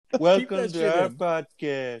Welcome to our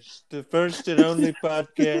podcast, the first and only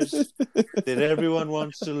podcast that everyone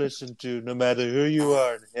wants to listen to, no matter who you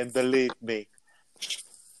are. And believe me,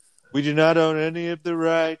 we do not own any of the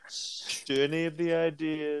rights to any of the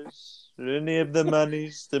ideas or any of the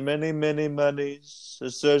monies, the many, many monies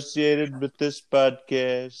associated with this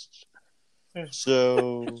podcast.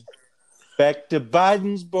 So, back to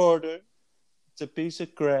Biden's border. It's a piece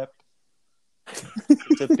of crap.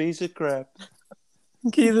 It's a piece of crap.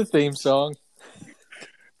 Key the theme song.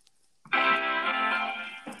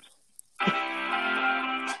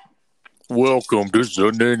 Welcome to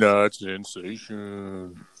Sunday Night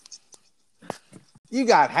Sensation. You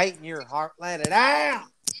got hate in your heart, let it out.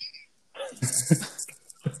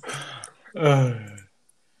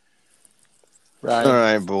 Right. All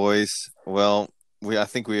right, boys. Well, I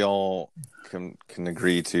think we all can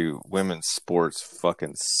agree to women's sports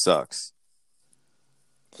fucking sucks.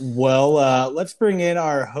 Well, let's bring in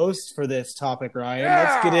our host for this topic, Ryan.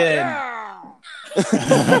 Let's get in.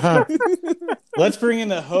 Let's bring in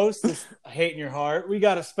the host of Hate in Your Heart. We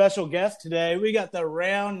got a special guest today. We got the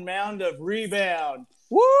round mound of rebound.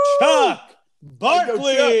 Woo! Chuck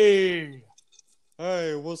Barkley.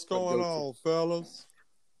 Hey, what's going on, fellas?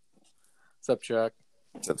 What's up, Chuck?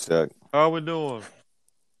 What's up, Chuck? How we doing?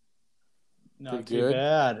 Not Pretty too good.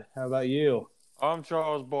 bad. How about you? I'm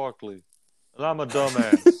Charles Barkley, and I'm a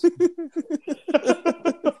dumbass.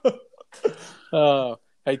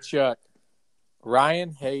 Hey, Chuck.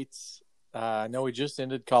 Ryan hates, I know we just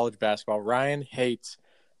ended college basketball. Ryan hates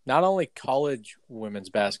not only college women's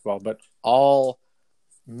basketball, but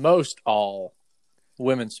most all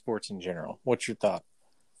women's sports in general. What's your thought?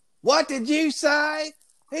 What did you say?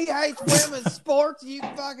 He hates women's sports, you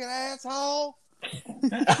fucking asshole. You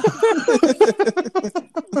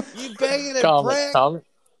bigoted prick.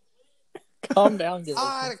 Calm down. I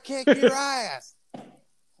ought to kick your ass.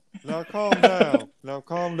 Now calm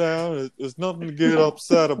down. There's nothing to get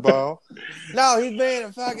upset about. No, he's being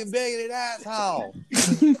a fucking bigoted asshole.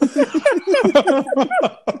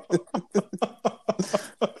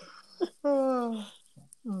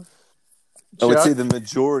 I would say the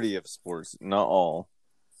majority of sports, not all.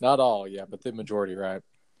 Not all, yeah, but the majority, right?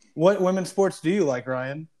 What women's sports do you like,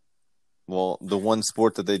 Ryan? Well, the one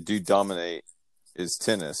sport that they do dominate is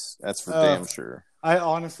tennis. That's for damn sure. I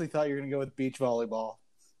honestly thought you were going to go with beach volleyball.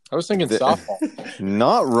 I was thinking softball.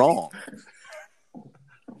 Not wrong.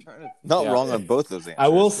 Not wrong on both those answers. I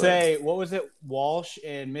will say, what was it? Walsh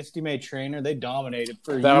and Misty May Trainer, they dominated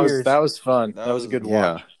for years. That was fun. That was a good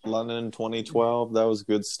watch. London 2012, that was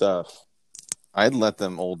good stuff. I'd let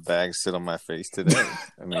them old bags sit on my face today.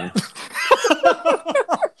 I mean,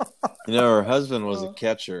 her husband was a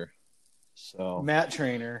catcher. So Matt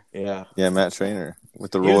Trainer. Yeah, Matt Trainer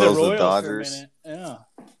with the He was Royals, at the Dodgers. for a minute.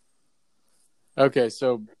 Yeah. Okay,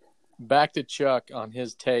 so back to Chuck on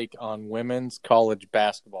his take on women's college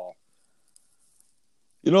basketball.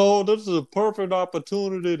 this is a perfect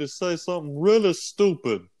opportunity to say something really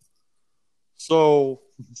stupid. So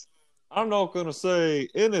I'm not going to say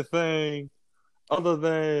anything other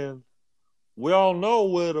than we all know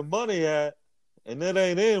where the money at, and it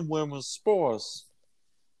ain't in women's sports.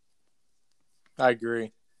 I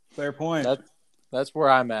agree. Fair point. That's where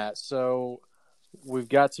I'm at. So we've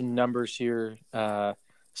got some numbers here.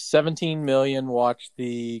 17 million watched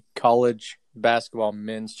the college basketball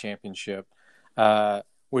men's championship,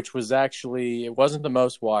 which was it wasn't the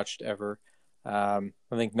most watched ever. I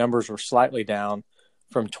think numbers were slightly down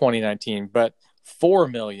from 2019, but 4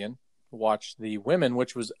 million watched the women,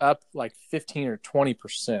 which was up like 15 or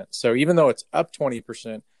 20%. So even though it's up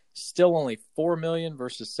 20%, still only 4 million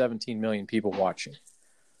versus 17 million people watching.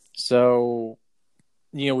 So,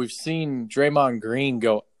 we've seen Draymond Green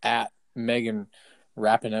go at Megan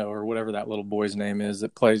Rapinoe or whatever that little boy's name is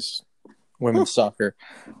that plays women's soccer.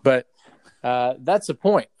 But that's the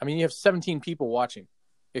point. I mean, you have 17 people watching.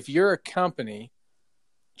 If you're a company,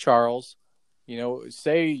 Charles,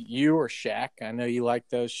 say you or Shaq, I know you like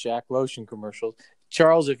those Shaq lotion commercials.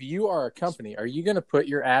 Charles, if you are a company, are you going to put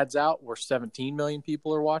your ads out where 17 million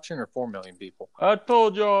people are watching or 4 million people? I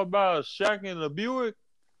told y'all about Shaq and the Buick.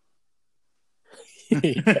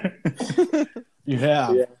 You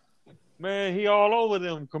have. Yeah. Man, he all over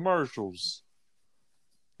them commercials.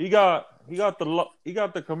 He got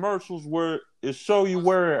the commercials where it show you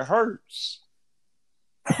where it hurts.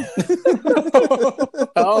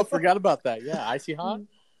 Oh, forgot about that. Yeah, Icy Hot.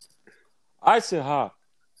 Icy Hot.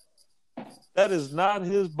 That is not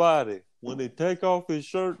his body. When they take off his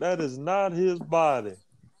shirt, that is not his body.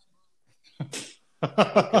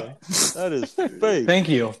 Okay. That is fake. Thank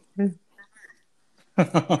you.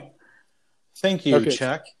 Thank you, Okay.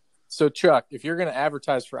 Chuck. So Chuck, if you're going to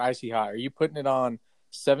advertise for Icy Hot, are you putting it on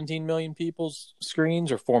 17 million people's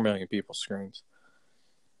screens or 4 million people's screens?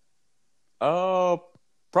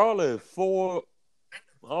 Probably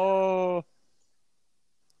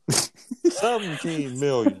 17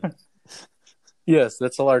 million. Yes,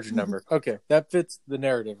 that's a larger number. Okay, that fits the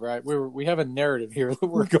narrative, right? We have a narrative here that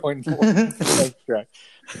we're going for. Thanks, Chuck.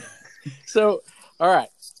 So, all right,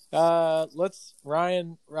 let's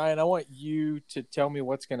Ryan. I want you to tell me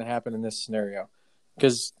what's going to happen in this scenario,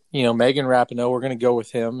 because Megan Rapinoe, we're going to go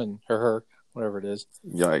with him and her, whatever it is.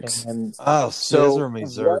 Yikes! And Scissor me,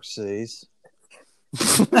 Xerxes.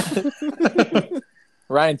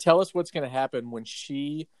 Ryan, tell us what's going to happen when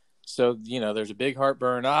she. So there's a big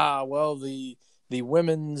heartburn. Well, the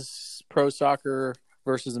women's pro soccer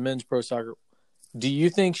versus the men's pro soccer. Do you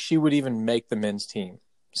think she would even make the men's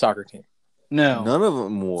soccer team? No. None of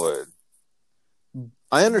them would.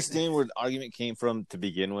 I understand where the argument came from to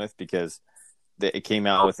begin with, because it came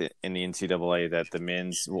out with it in the NCAA that the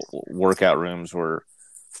men's workout rooms were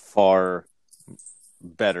far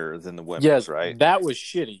better than the women's, yes, right? That was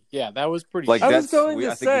shitty. Yeah, that was pretty Like, shitty. I was going to I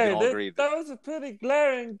think we say can all agree that was a pretty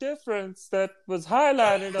glaring difference that was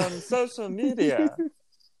highlighted on social media.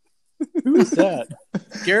 Who is that?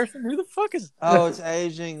 Garrison, who the fuck is Oh, it's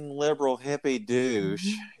aging liberal hippie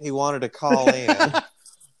douche. He wanted to call in.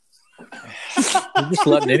 You're just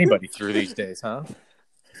letting anybody through these days, huh?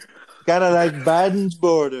 Kind of like Biden's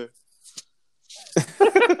border.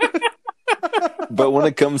 But when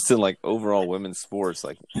it comes to like overall women's sports,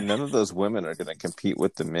 like none of those women are going to compete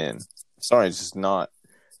with the men. Sorry, it's just not.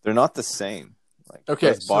 They're not the same. Like, Okay,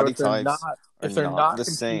 those body so types if they're are not the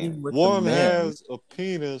competing same. with One the men, has a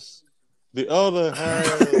penis, the other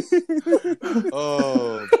has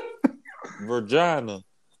vagina.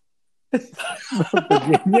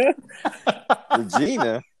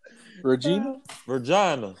 Regina.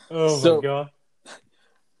 Vagina. Oh, So- my God.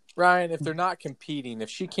 Ryan, if they're not competing, if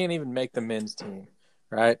she can't even make the men's team,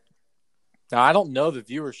 right? Now, I don't know the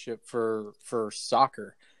viewership for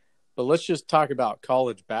soccer, but let's just talk about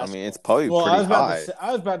college I basketball. mean, it's probably Well, pretty I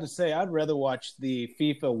high. was about to say I'd rather watch the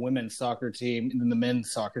FIFA women's soccer team than the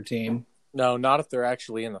men's soccer team. No, not if they're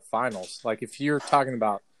actually in the finals. Like, if you're talking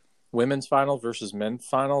about women's finals versus men's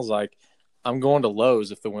finals, like, I'm going to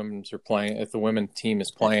Lowe's if the women's team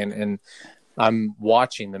is playing, and I'm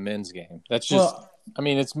watching the men's game. That's just,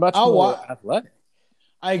 it's much more athletic.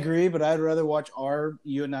 I agree, but I'd rather watch our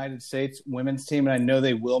United States women's team, and I know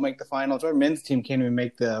they will make the finals. Our men's team can't even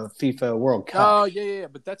make the FIFA World Cup. Oh, yeah,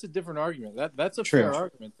 but that's a different argument. That's a fair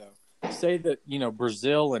argument, though. Say that,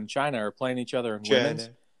 Brazil and China are playing each other in women's.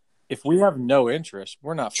 If we have no interest,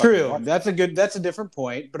 we're not fucking True. watching. That's a different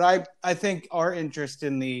point. But I think our interest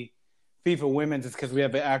in the FIFA women's is because we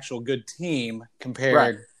have an actual good team compared.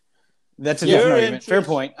 Right. That's a different argument. Fair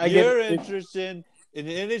point. Your interest in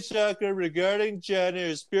any soccer regarding China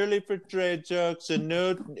is purely for trade talks and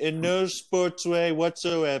no sports way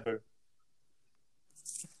whatsoever.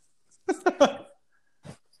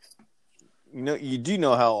 You do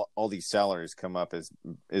know how all these salaries come up is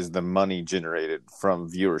the money generated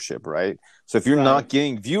from viewership, right? So if you're not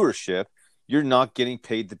getting viewership, you're not getting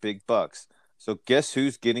paid the big bucks. So guess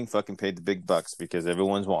who's getting fucking paid the big bucks because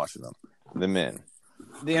everyone's watching them? The men.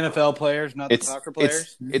 The NFL players, not the soccer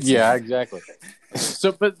players. Yeah, exactly.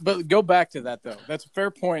 So, but go back to that though. That's a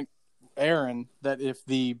fair point, Aaron. That if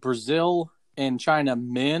the Brazil and China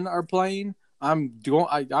men are playing, I'm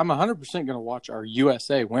 100% going to watch our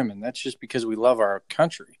USA women. That's just because we love our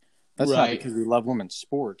country. That's not because we love women's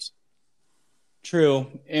sports.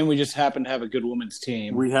 True, and we just happen to have a good women's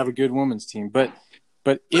team. We have a good women's team, but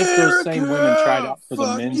if those same women tried out for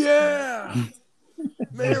the men's team,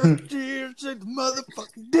 America said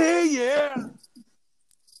motherfucking day, yeah.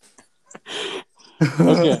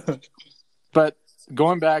 Okay. But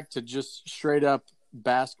going back to just straight up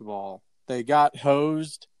basketball, they got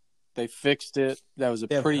hosed. They fixed it. That was a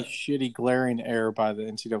pretty shitty, glaring error by the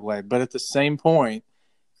NCAA. But at the same point,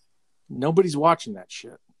 nobody's watching that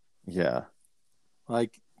shit. Yeah.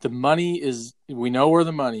 Like, the money is – we know where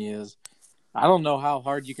the money is. I don't know how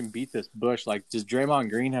hard you can beat this Bush. Like, does Draymond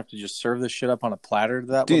Green have to just serve this shit up on a platter to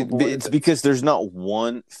that little boy? It's because there's not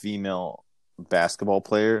one female basketball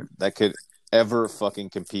player that could ever fucking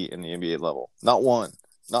compete in the NBA level. Not one.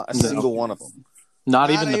 Not a single one of them. Not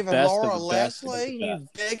even the best Laura of the best. Leslie, you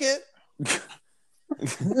bigot.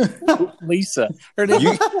 Lisa. That's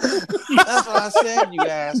what I said, you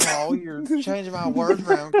asshole. You're changing my words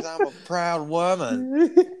around because I'm a proud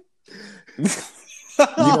woman.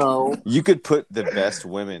 You could put the best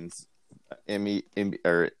women's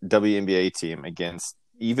WNBA team against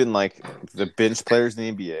even like the bench players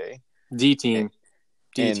in the NBA. D team.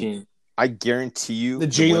 I guarantee you The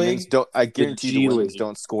G women's League? don't. I guarantee G the women's League.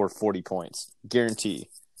 don't score 40 points. Guarantee.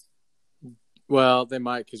 Well, they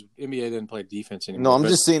might because NBA didn't play defense anymore. No, I'm but-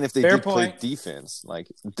 just saying if they Fair do play point. defense, like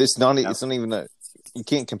this, not it's not even a. You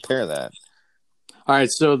can't compare that. All right,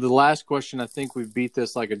 so the last question, I think we beat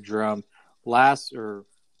this like a drum. I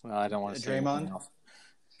don't want to say Draymond? anything else.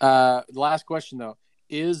 The last question, though,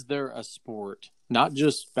 is there a sport, not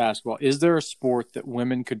just basketball, is there a sport that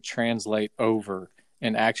women could translate over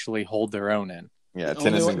and actually hold their own in? Yeah, The tennis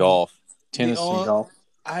only and one- golf. Tennis only- and golf.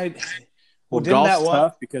 Well, didn't golf's that one-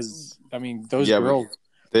 tough because, I mean, those Yeah, but girls,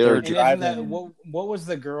 They are. And isn't driving- that what was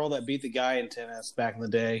the girl that beat the guy in tennis back in the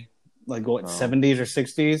day? Like what, Oh. 70s or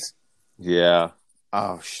 60s? Yeah.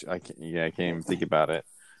 Oh, I can't even think about it.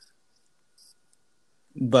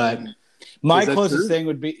 But my Is that closest true? thing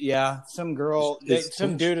would be some girl, Is some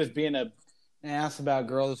tennis- dude was being an ass about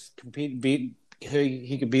girls beat.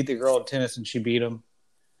 He could beat the girl in tennis and she beat him.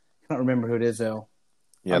 I don't remember who it is though.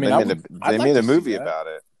 Yeah, I mean, they I'd made like a to see movie that. about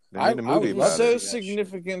it. They I- made a I movie would about love So to it. see that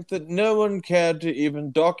significant that no one cared to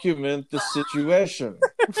even document the situation.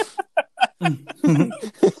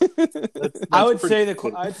 I would say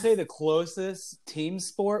I'd say the closest team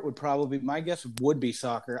sport would probably my guess would be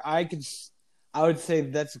soccer. I would say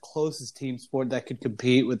that's the closest team sport that could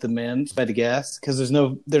compete with the men's. I'd guess because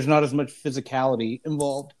there's not as much physicality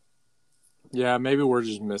involved. yeah, maybe we're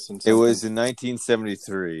just missing It something. was in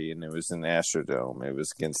 1973, and it was in Astrodome. It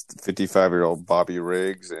was against 55-year-old Bobby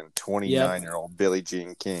Riggs and 29-year-old Billie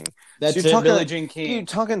Jean King. That's So it, you're talking- Billie Jean King. You're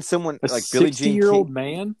talking someone a like Billie Jean 60-year-old King.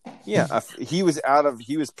 man? Yeah, he was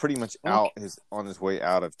pretty much on his way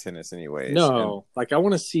out of tennis anyways. No, like I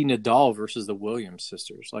want to see Nadal versus the Williams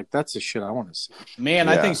sisters. Like that's the shit I want to see. Man,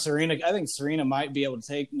 Yeah. I think Serena might be able to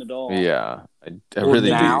take Nadal. And, yeah, I Well, really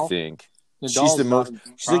now- do think Nadal's she's the not in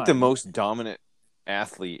she's like the prime. most dominant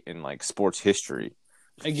athlete in like sports history.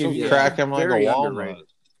 I give you Crack him like a Very walnut. underrated.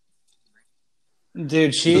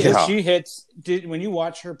 Dude, Yeah. she hits. Dude, when you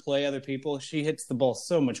watch her play other people, she hits the ball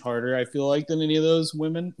so much harder. I feel like than any of those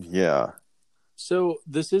women. Yeah, So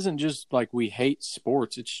this isn't just like we hate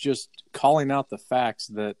sports. It's just calling out the facts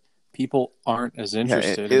that people aren't as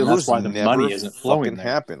interested, and that's why the money isn't flowing fucking there.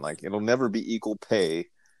 happen. Like it'll never be equal pay.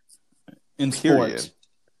 In Period. sports.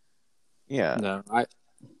 Yeah, No,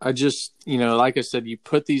 I just, like I said, you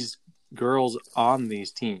put these girls on these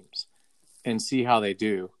teams and see how they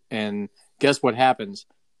do. And guess what happens?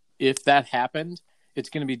 If that happened, it's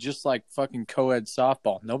going to be just like fucking co-ed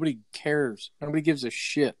softball. Nobody cares. Nobody gives a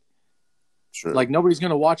shit. sure. Like nobody's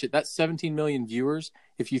going to watch it. That's 17 million viewers.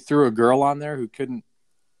 If you threw a girl on there who couldn't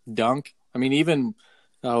dunk, I mean, even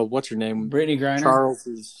what's her name? Brittany Griner.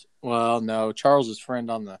 Charles's friend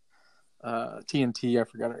on the TNT. I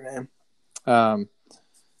forgot her name.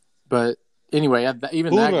 But anyway,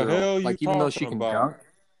 even Who that the girl, hell you like even though she talking can about?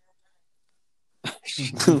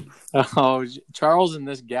 dunk. Charles and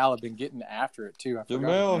this gal have been getting after it too. I forgot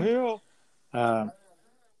Jamel her name. Hill,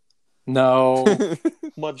 No, she's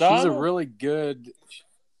Madonna, a really good.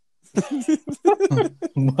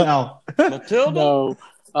 Wow. Matilda. No,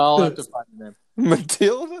 I'll have to find the name.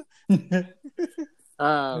 Matilda.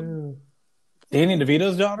 Danny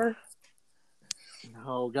DeVito's daughter.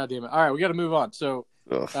 No, goddamn it! All right, we got to move on. So,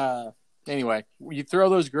 Ugh. anyway, you throw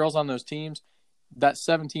those girls on those teams, that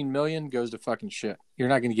 17 million goes to fucking shit. You're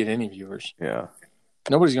not going to get any viewers. Yeah.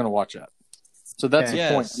 Nobody's going to watch that. So that's Okay.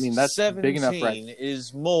 the point. I mean, that's 17 big enough, right?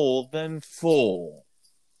 is more than full.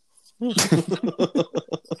 All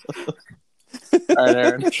right,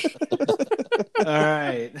 Aaron. All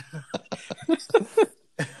right.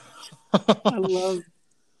 I love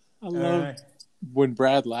All right. when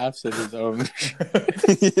Brad laughs at his own.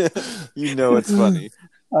 Yeah. You know it's funny.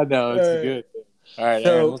 I know it's All right. good. All right,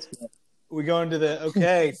 So- Aaron, let's go. We go into the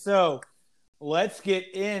okay. So let's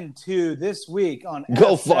get into this week on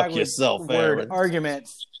Go Hashtag fuck with yourself, word Aaron.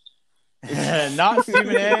 arguments. Not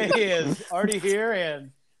Stephen A is already here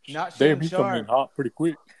and not Shannon Damn, he coming in Sharp. hot pretty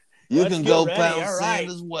quick. You Let's can get go ready, pound all right. sand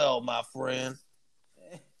as well, my friend.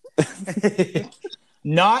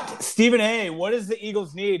 Not Stephen A. What does the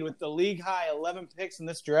Eagles need with the league high 11 picks in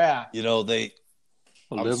this draft? You know, I'm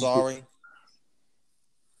 11 sorry.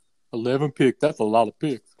 11 pick. That's a lot of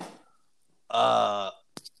picks.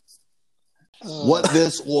 What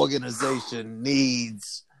this organization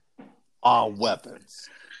needs are weapons.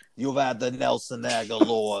 You've had the Nelson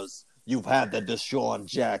Aguilars. You've had the Deshaun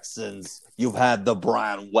Jacksons. You've had the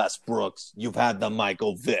Brian Westbrooks. You've had the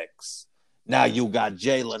Michael Vicks. Now you got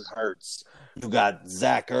Jalen Hurts. You got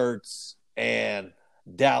Zach Ertz and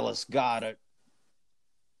Dallas Goddard.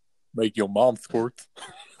 Make your mom squirt.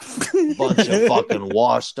 Bunch of fucking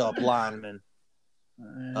washed up linemen.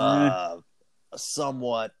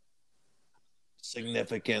 Somewhat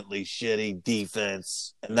significantly shitty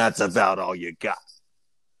defense, and that's about all you got.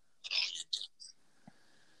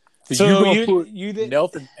 So you gonna put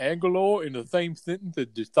Nelson Aguilar in the same sentence as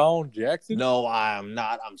Deshaun Jackson? No, I am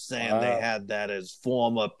not. I'm saying they had that as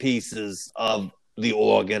former pieces of the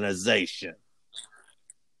organization.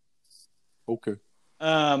 Okay.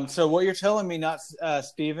 So what you're telling me, not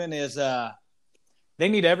Steven, is they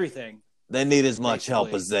need everything. They need as much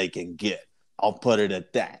help as they can get. I'll put it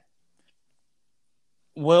at that.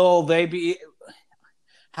 Will they be?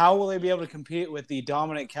 How will they be able to compete with the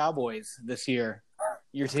dominant Cowboys this year?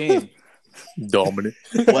 Your team. Dominant.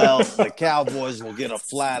 Well, the Cowboys will get a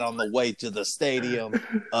flat on the way to the stadium.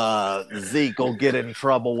 Zeke will get in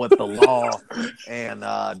trouble with the law, and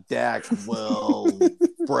Dak will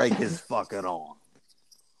break his fucking arm.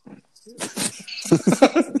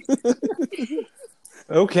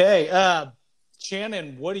 Okay.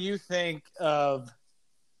 Shannon, what do you think of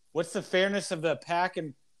what's the fairness of the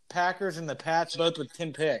Packers and the Pats both with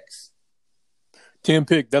 10 picks? 10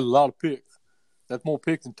 picks, that's a lot of picks. That's more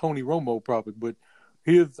picks than Tony Romo probably. But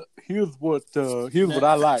here's what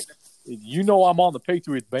I like. You know I'm on the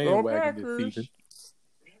Patriots bandwagon this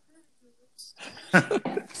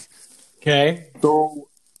season. Okay. So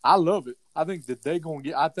I love it. I think that they're gonna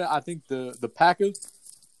get I think the Packers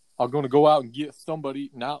are gonna go out and get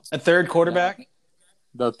somebody now. A third quarterback?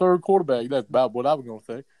 The third quarterback, that's about what I was gonna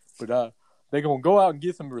say. But they're gonna go out and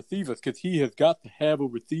get some receivers because he has got to have a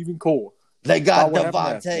receiving core. They got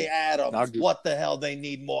Devontae Adams. What the hell they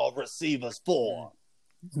need more receivers for?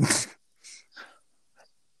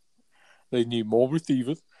 They need more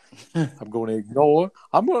receivers. I'm just gonna ignore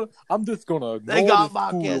they got this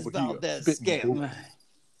Marquez fool over Valdez here. Scantling.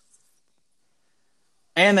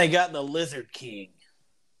 And they got the Lizard King.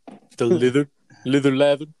 The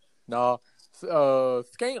Lizard. Nah,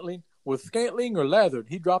 Scantling was Scantling or Lazard.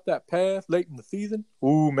 He dropped that pass late in the season.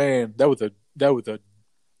 Ooh man, that was a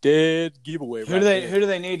dead giveaway. Who do they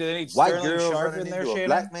need? Do they need White Sterling girl Sharp running in there, into a Shannon?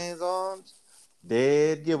 black man's arms.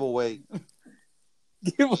 Dead giveaway.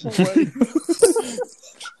 Giveaway.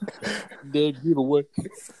 Dead giveaway.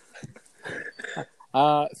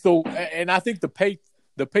 So, and I think the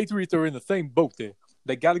Patriots are in the same boat there.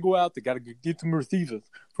 They got to go out. They got to get some receivers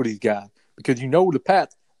for these guys because the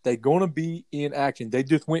Pats, they're going to be in action. They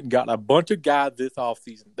just went and got a bunch of guys this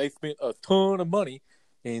offseason. They spent a ton of money,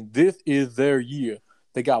 and this is their year.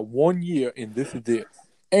 They got 1 year, and this is it.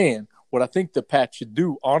 And what I think the Pats should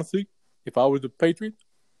do, honestly, if I was the Patriots,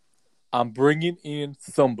 I'm bringing in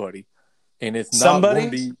somebody. And it's not going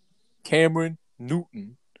to be Cameron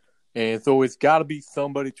Newton. And so it's got to be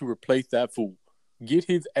somebody to replace that fool. Get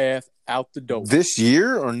his ass out the door. This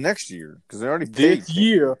year or next year? Because they already paid This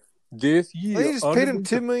year. They just paid him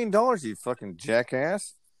 $10 million, you fucking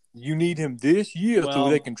jackass. You need him this year so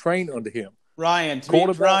they can train under him. Ryan,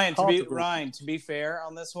 to be fair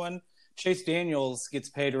on this one, Chase Daniels gets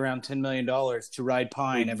paid around $10 million to ride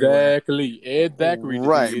Pine everywhere. Exactly.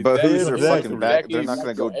 Right, but who's their fucking back? They're not going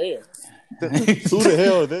to go. Who the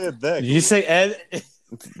hell is Ed Beck? Did you say Ed?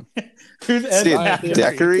 Who's Ed?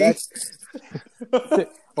 Daiquiri?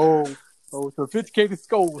 So sophisticated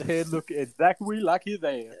Skull's head look exactly like his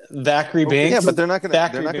ass. Zachary Banks. Yeah, but they're not going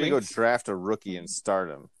to go draft a rookie and start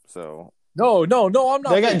him. So No, I'm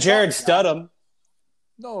not. They got Jared Studham.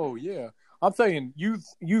 No, yeah. I'm saying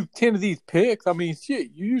use 10 of these picks. I mean,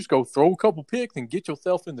 shit, you just go throw a couple picks and get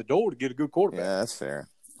yourself in the door to get a good quarterback. yeah, that's fair.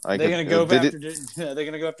 They're going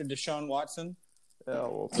to go after Deshaun Watson.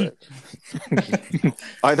 Oh, okay.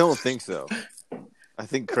 I don't think so. I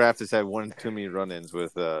think Kraft has had one too many run-ins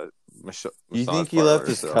with You think he left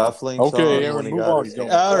his cufflinks on? Okay, Aaron, move on.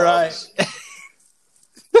 All right.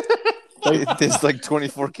 It's like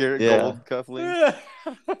 24-karat gold cufflinks.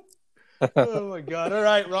 Oh my God! All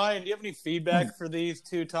right, Ryan, do you have any feedback for these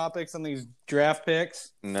two topics on these draft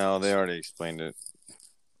picks? No, they already explained it.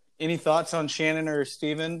 Any thoughts on Shannon or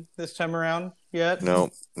Steven this time around yet?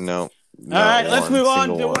 No. All right, let's move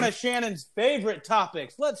on to one of Shannon's favorite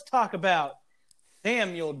topics. Let's talk about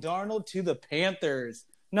Samuel Darnold to the Panthers.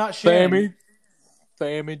 Not Shannon.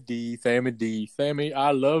 Sammy D.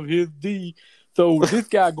 I love his D. So this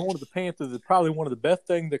guy going to the Panthers is probably one of the best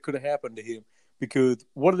things that could have happened to him. Because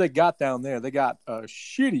what do they got down there? They got a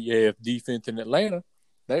shitty-ass defense in Atlanta.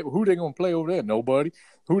 Who they going to play over there? Nobody.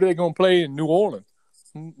 Who they going to play in New Orleans?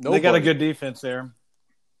 Nobody. They got a good defense there.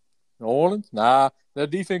 New Orleans? Nah. That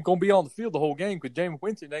defense going to be on the field the whole game because James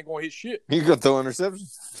Winston ain't going to hit shit. He could throw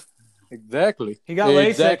interceptions. Exactly. He got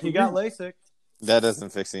LASIK. That doesn't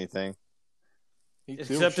fix anything.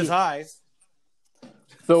 Except his eyes.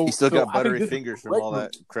 So he still got buttery fingers from all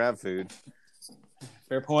that crab food.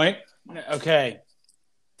 Fair point. Okay.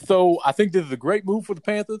 So I think this is a great move for the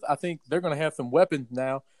Panthers. I think they're going to have some weapons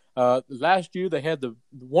now. Last year they had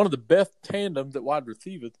one of the best tandems at wide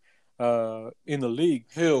receivers in the league.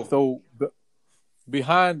 Who? So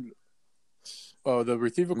behind the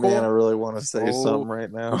receiver core. Man, I really want to say something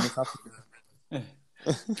right now.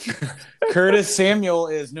 Curtis Samuel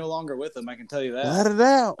is no longer with them. I can tell you that. Let it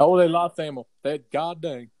out. Oh, they lost Samuel. That god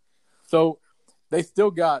dang. So they still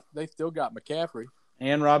got McCaffrey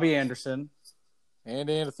And Robbie Anderson. and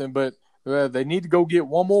Anderson, but they need to go get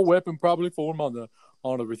one more weapon probably for them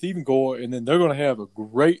on the receiving core, and then they're going to have a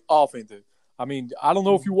great offense. I mean, I don't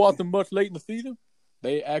know if you watched them much late in the season.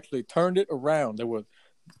 They actually turned it around. What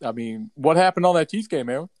happened on that Chiefs game,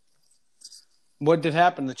 Aaron? What did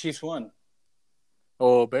happen? The Chiefs won.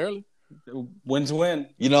 Oh, barely. Win's a win.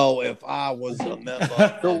 You know, if I was a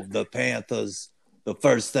member of the Panthers, the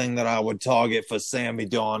first thing that I would target for Sammy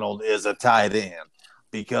Darnold is a tight end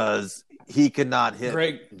because he cannot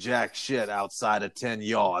hit jack shit outside of 10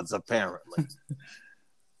 yards, apparently.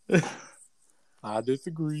 I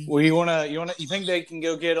disagree. Well, you think they can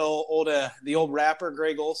go get the old rapper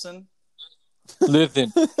Greg Olson?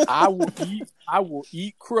 Listen, I will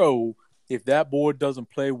eat crow if that boy doesn't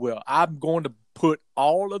play well. I'm going to put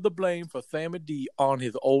all of the blame for Sammy D on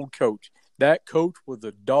his old coach. That coach was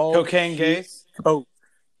a dog. Cocaine Gaze. Coach.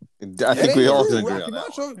 I think we all can agree on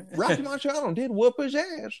that. Rocky Marciano did whoop his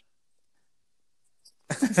ass.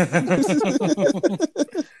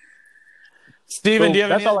 Steven, do you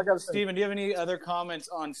have Steven, do you have any other comments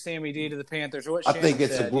on Sammy D to the Panthers? Or what I Shannon think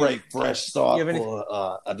it's said? a great fresh start You have any-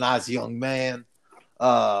 for a nice young man.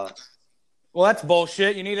 Well, that's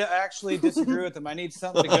bullshit. You need to actually disagree with him. I need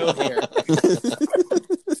something to go here.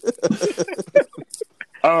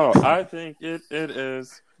 Oh, I think it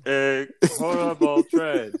is a horrible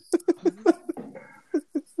trade.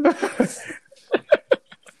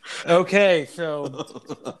 Okay, so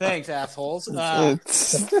thanks, assholes. We're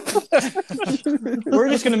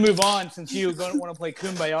just going to move on since you don't want to play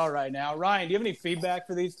Kumbaya right now. Ryan, do you have any feedback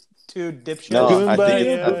for these two dipshits? No, I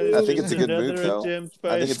think it's a good move, though.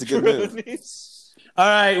 I think it's a good move. All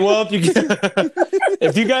right. Well,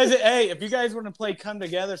 if you guys want to play Come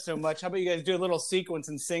Together so much, how about you guys do a little sequence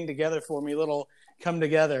and sing together for me? A little Come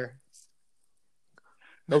Together.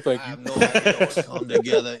 No, thank I you. have no idea what Come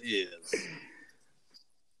Together is.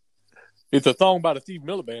 It's a song by the Steve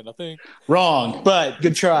Miller Band, I think. Wrong, but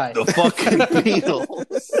good try. The fucking Beatles.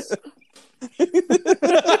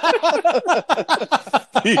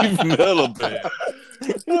 Steve Miller Band.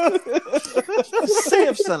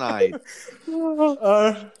 Samsonite.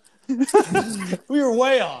 We were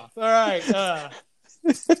way off. All right.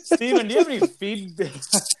 Steven, do you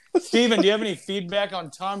have any feedback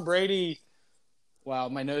on Tom Brady? Wow,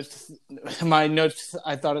 my notes,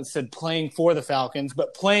 I thought it said playing for the Falcons,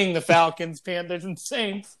 but playing the Falcons, Panthers, and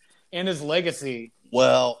Saints, and his legacy.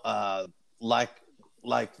 Well, like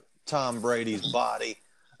Tom Brady's body,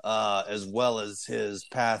 as well as his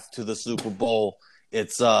path to the Super Bowl,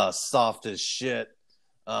 it's soft as shit.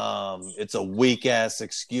 It's a weak-ass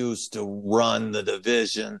excuse to run the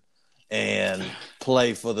division and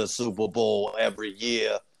play for the Super Bowl every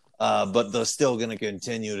year, but they're still going to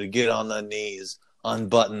continue to get on their knees,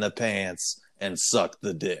 unbutton the pants, and suck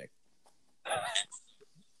the dick.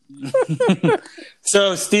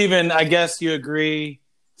 So, Steven, I guess you agree.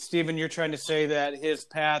 Steven, you're trying to say that his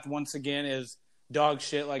path, once again, is dog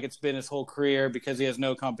shit like it's been his whole career because he has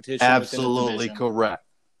no competition. Absolutely correct.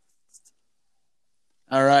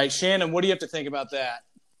 All right. Shannon, what do you have to think about that?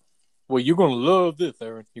 Well, you're going to love this,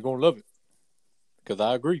 Aaron. You're going to love it. Because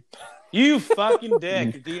I agree. You fucking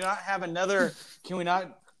dick. Do you not have another – can we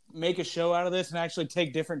not make a show out of this and actually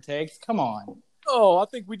take different takes? Come on. Oh, I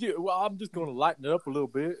think we do. Well, I'm just going to lighten it up a little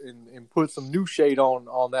bit and put some new shade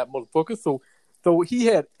on that motherfucker. So he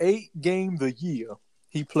had 8 games a year.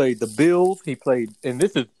 He played the Bills. And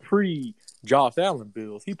this is pre-Josh Allen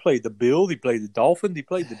Bills. He played the Bills. He played the Dolphins. He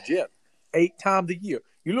played the Jets 8 times a year.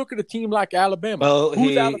 You look at a team like Alabama. Well,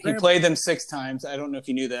 he Alabama? played them 6 times. I don't know if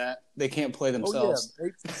you knew that. They can't play themselves. Oh,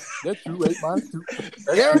 yeah. That's true. 8 minus 2.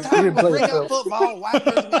 Every time we bring up football, white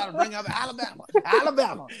person got to bring up Alabama.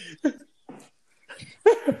 Alabama.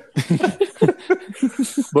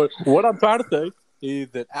 But what I'm trying to say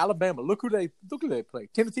is that Alabama, look who they play.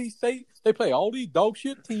 Tennessee State, they play all these dog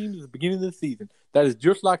shit teams at the beginning of the season. That is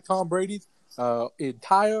just like Tom Brady's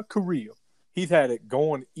entire career. He's had it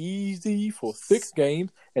going easy for 6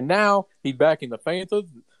 games, and now he's back in the Panthers,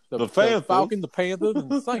 the Falcons, the Panthers,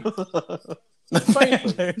 and the Saints. The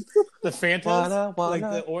Panthers. The Phantoms? Like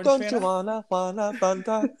the orange Don't Phantom? you wanna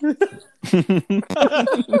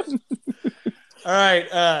All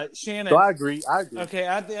right, Shannon. So I agree. Okay,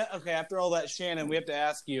 after all that, Shannon, we have to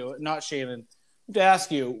ask you, not Shannon, we have to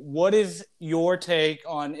ask you, what is your take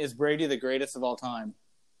on is Brady the greatest of all time?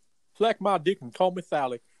 Fleck my dick and call me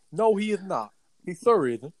Sally. No, he is not. He sure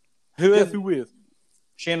isn't. Who Who is?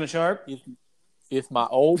 Shannon Sharp? It's my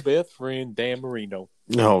old best friend, Dan Marino.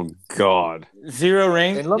 Oh, God. 0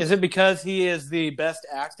 rings. Is it because he is the best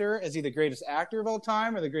actor? Is he the greatest actor of all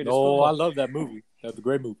time or the greatest Oh, I love that movie. That's a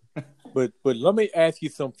great movie. But let me ask you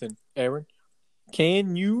something, Aaron.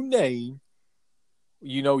 Can you name,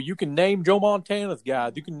 you can name Joe Montana's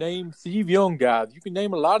guys. You can name Steve Young guys. You can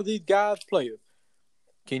name a lot of these guys players.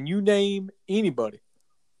 Can you name anybody?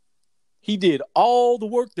 He did all the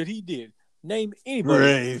work that he did. Name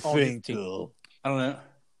anybody on his team. I don't know.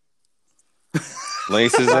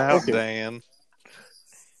 Laces out, Dan.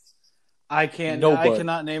 I can't. Nobody. I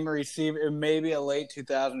cannot name a receiver. Maybe a late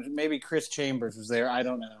 2000s. Maybe Chris Chambers was there. I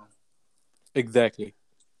don't know. Exactly.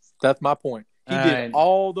 That's my point. He did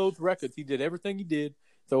all those records. He did everything he did.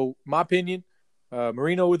 So, my opinion,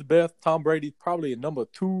 Marino is the best. Tom Brady's probably a number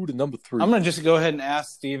 2 to number 3. I'm going to just go ahead and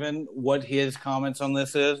ask Steven what his comments on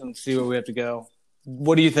this is and see where we have to go.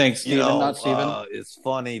 What do you think, Steven? Not Steven? It's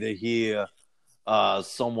funny to hear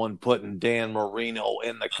someone putting Dan Marino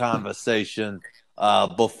in the conversation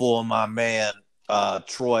before my man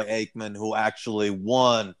Troy Aikman, who actually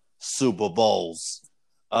won Super Bowls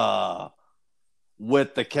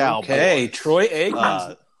with the Cowboys. Okay, Troy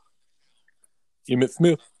Aikman. Emmitt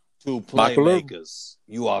Smith. 2 playmakers.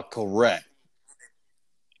 You are correct.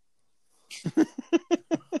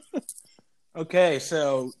 Okay,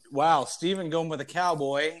 so, wow, Steven going with a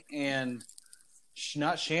Cowboy and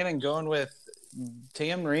not Shannon going with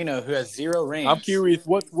Dan Marino, who has 0 rings. I'm curious,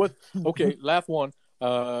 okay, last one.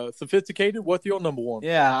 Sophisticated, what's your number 1?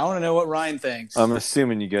 Yeah, I want to know what Ryan thinks. I'm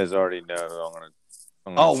assuming you guys already know who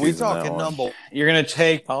I'm gonna We choose on that talking one. number. You're going to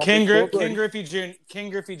take Tom King Brady. Griffey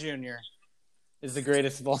Jr. is the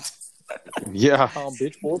greatest of all time. Yeah. Tom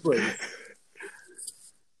Bitch for Brady.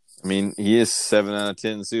 I mean, he is 7 out of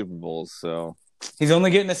 10 Super Bowls, so. He's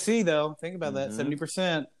only getting a C, though. Think about that,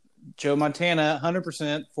 70%. Joe Montana,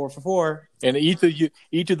 100%, 4 for 4. And each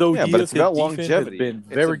of those Yeah, years, but it's about his defense longevity. has been It's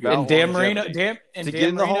very about good. And Dan longevity. Marino, To get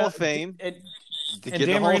in the Hall of Fame, Dan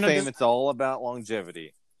it's does- all about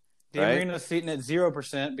longevity. Dan right? Marino's sitting at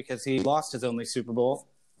 0% because he lost his only Super Bowl.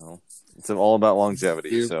 It's all about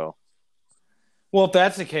longevity. So, Well, if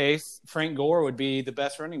that's the case, Frank Gore would be the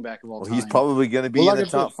best running back of all time. he's probably going to be Well, in like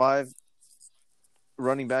the I top 5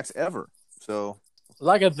 running backs ever. So,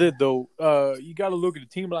 Like I said, though, you got to look at a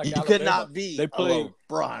team like You Alabama. could not be They play.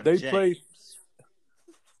 LeBron They James. play.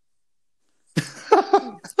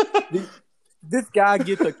 This guy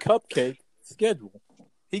gets a cupcake schedule.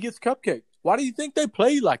 He gets cupcake. Why do you think they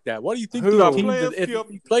play like that? Why do you think Who? these teams at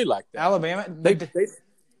SEC play like that? Alabama. They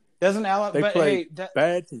Doesn't Alabama? They play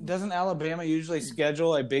bad teams. Doesn't Alabama usually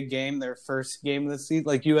schedule a big game, their first game of the season,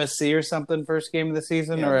 like USC or something, first game of the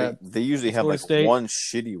season, yeah, they usually have Florida like State? one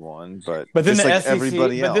shitty one, but But then just the like SEC,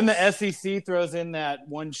 everybody else. but then the SEC throws in that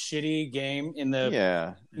one shitty game in the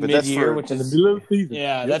yeah, but that's mid-year, for, which In the is middle of the season.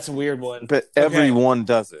 yeah, that's a weird one. but everyone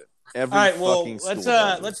does it. Every All right, well, fucking school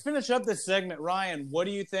does it. let's finish up this segment. Ryan, what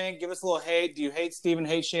do you think? Give us a little hate. Do you hate Steven,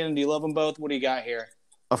 hate Shannon? Do you love them both? What do you got here?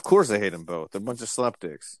 Of course, I hate them both. They're a bunch of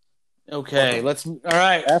slapdicks. Okay, let's. All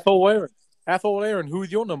right, Athol Aaron, who's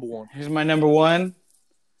your number 1? here's my number 1.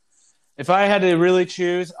 If I had to really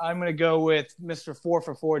choose, I'm going to go with Mr. 4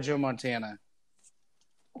 for 4, Joe Montana.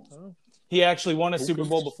 He actually won a Super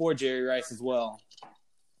Bowl before Jerry Rice as well.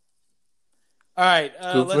 All right,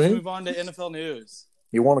 Good for let's him. move on to NFL news.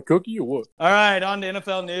 You want a cookie or what? All right, on to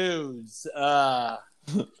NFL news.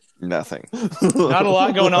 Nothing. Not a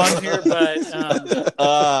lot going on here, but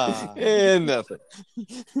Nothing.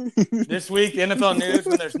 this week, NFL news,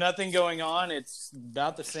 when there's nothing going on, it's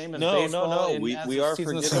about the same as baseball. No. and We as we the are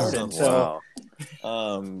season forgetting started. something.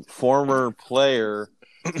 So, Former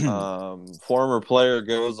player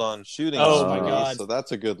goes on shooting. Oh, my spree, God. So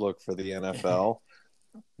that's a good look for the NFL.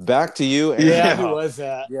 Back to you. yeah, Aaron. who was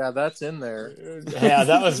that? Yeah, that's in there. Yeah,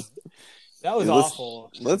 that was Let's-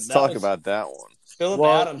 awful. Let's That talk was about that one. Philip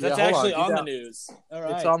Well, Adams. That's yeah, hold actually on. on Get the out. news. All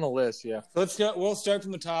right, It's on the list, yeah. let's go. We'll start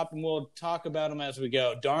from the top, and we'll talk about them as we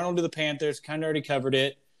go. Darnold to the Panthers. Kind of already covered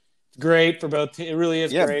it. Great for both. It really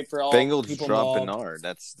is Yeah, great for all Bengals people drop involved. Bernard.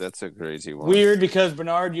 That's a crazy one. Weird because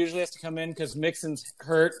Bernard usually has to come in because Mixon's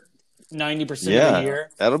hurt 90% of the Yeah,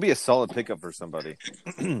 year. that'll be a solid pickup for somebody.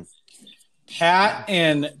 Pat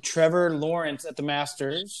and Trevor Lawrence at the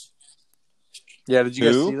Yeah, did you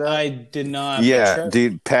guys Who? see that? I did not. Yeah,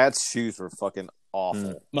 dude, Pat's shoes were fucking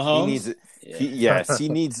awful. Mahomes? He needs it. Yes, he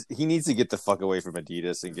needs to get the fuck away from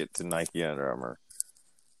Adidas and get to Nike and Under Armour.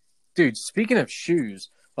 Dude, speaking of shoes,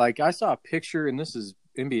 like I saw a picture, and this is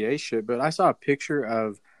NBA shit, but I saw a picture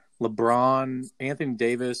of LeBron, Anthony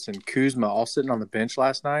Davis, and Kuzma all sitting on the bench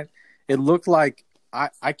last night. It looked like I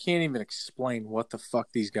can't even explain what the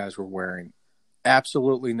fuck these guys were wearing.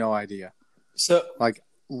 Absolutely no idea. So, like,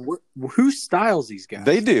 who styles these guys?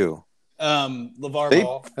 They do. LeVar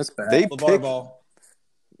Ball. That's bad. They LeVar pick. Ball.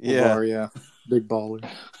 Yeah. LeVar, yeah. Big baller.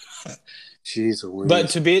 Jeez Louise. But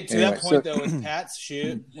to that Anyway, point, though, with Pat's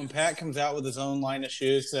shoe, when Pat comes out with his own line of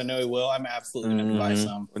shoes, because I know he will, I'm absolutely going to buy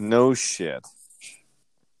some. No shit.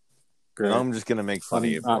 great. I'm just gonna make fun of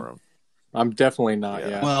you for him. I'm definitely not. Yeah.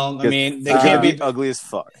 Yeah. Well, I mean, they They can't be ugly as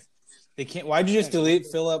fuck. They can't. Why'd you just delete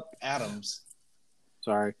Phillip Adams?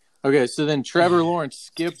 Sorry. Okay, so then Trevor Lawrence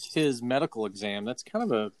skipped his medical exam. That's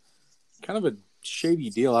kind of a shady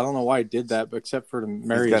deal. I don't know why he did that, but except for to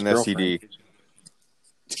marry He's got his an girlfriend. STD.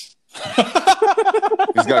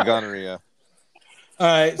 He's got gonorrhea. All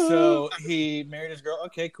right, so he married his girl.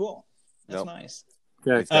 Okay, cool. That's nice.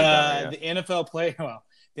 Okay. He's got gonorrhea.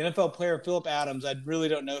 The NFL player Phillip Adams. I really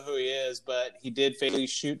don't know who he is, but he did fatally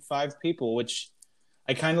shoot 5 people, which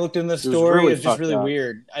I kind of looked in the story. really It's just fucked really up.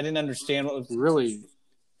 weird. I didn't understand what was.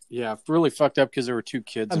 Really fucked up because there were 2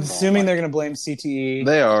 kids. I'm involved. assuming they're going to blame CTE.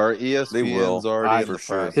 They are. They will. ESPN's already in For the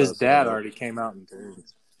sure. process. His dad of it. already came out and did it.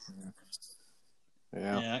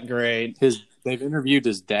 Yeah. Yeah, great. They've interviewed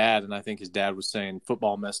his dad, and I think his dad was saying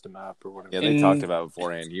football messed him up or whatever. Yeah, they talked about it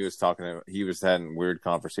beforehand. He was having weird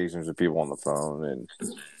conversations with people on the phone, and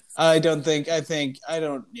My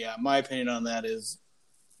opinion on that is,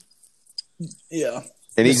 yeah,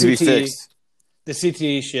 it needs to be fixed. The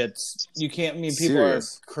CTE shits. You can't. I mean, people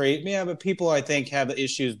Serious. are crazy. Yeah, but people I think have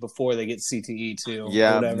issues before they get CTE too.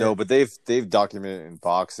 Yeah, or whatever. no, but they've documented in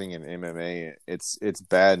boxing and MMA. It's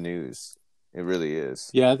bad news. It really is.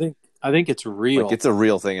 Yeah, I think it's real. Like, it's a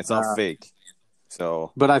real thing. It's not fake.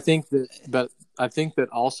 So, But I think that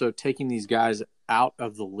also taking these guys out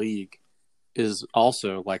of the league is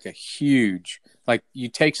also like a huge, like you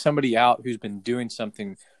take somebody out who's been doing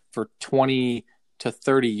something for 20 to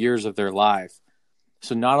 30 years of their life.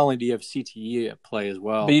 So not only do you have CTE at play as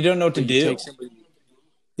well, but you don't know what to do.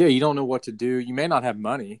 You don't know what to do. You may not have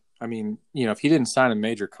money. I mean, if he didn't sign a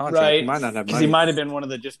major contract, Right. he might not have Because money. he might have been one of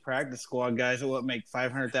the just practice squad guys that would make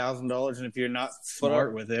 $500,000, and if you're not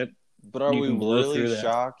smart with it, But are You we can blow through really that.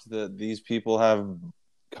 shocked that these people have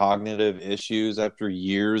cognitive issues after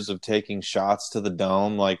years of taking shots to the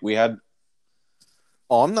dome? Like we had.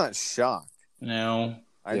 I'm not shocked. no.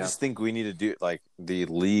 I just think we need to do like the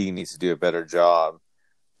league needs to do a better job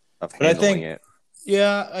of But I handling think- it.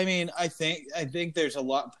 Yeah, I mean, I think there's a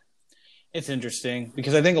lot. It's interesting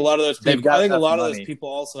because I think a lot of those They've people. got I think a enough lot of money. those people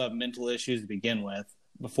also have mental issues to begin with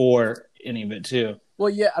before any of it too.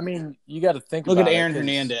 Well, yeah, I mean, you got to think Look about at it, Aaron 'cause-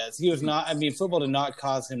 Hernandez. He was not. I mean, football did not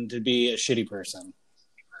cause him to be a shitty person.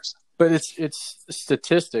 But it's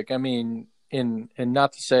statistic. I mean, and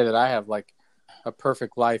not to say that I have like a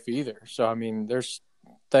perfect life either. So I mean, there's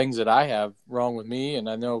things that I have wrong with me, and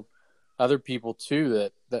I know other people too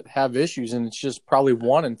that have issues, and it's just probably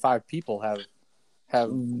 1 in 5 people have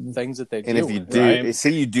things that they And deal if you with, do, right?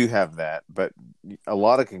 say you do have that, but a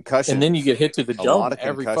lot of concussions, And then you get hit to the a dome lot of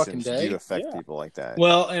every fucking concussions day. do affect Yeah. people like that.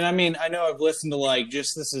 Well, and I mean, I know I've listened to like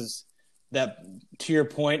just this is that to your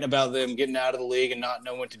point about them getting out of the league and not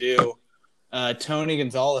knowing what to do. Tony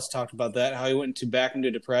Gonzalez talked about that, how he went back into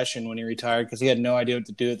depression when he retired because he had no idea what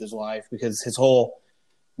to do with his life because his whole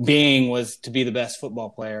being was to be the best football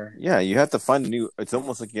player Yeah, you have to find a new. It's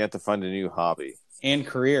almost like you have to find a new hobby, and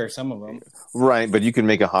career. Some of them. right? But you can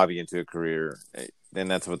make a hobby into a career, and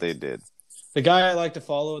that's what they did. The guy I like to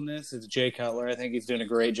follow in this is Jay Cutler. I think he's doing a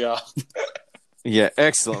great job. Yeah,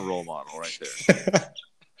 excellent role model right there.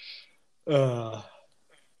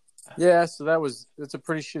 Yeah, so it's a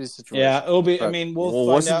pretty shitty situation. Yeah, it'll be. I But- mean, we'll Well, find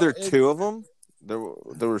wasn't out. there 2 of them? There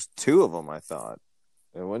was 2 of them. I thought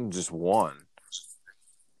it wasn't just one.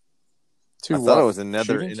 I thought it was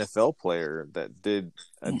another shootings? NFL player that did,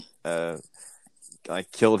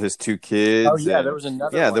 like killed his 2 kids. Oh yeah, and- there was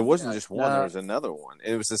another. Yeah, one. there wasn't Yeah. just one. There was another one.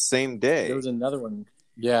 It was the same day. There was another one.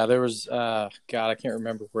 Yeah, there was. God, I can't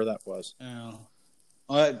remember where that was. Oh.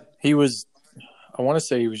 What? He was. I want to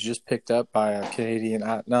say he was just picked up by a Canadian.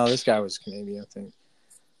 No, this guy was Canadian, I think.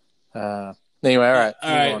 Anyway, all right. All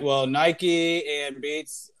right. Well, Nike and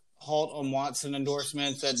Beats halt on Watson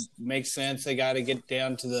endorsements. That makes sense. They got to get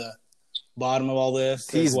down to the bottom of all this.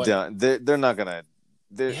 He's done. They're not gonna.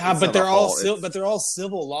 Yeah, but they're all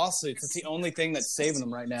civil lawsuits. That's the only thing that's saving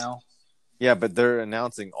them right now. Yeah, but they're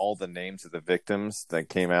announcing all the names of the victims that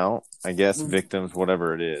came out. I guess victims,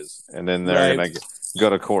 whatever it is, and then they're gonna go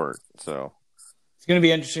to court. So it's gonna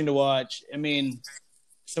be interesting to watch. I mean,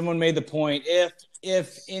 someone made the point: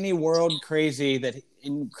 if any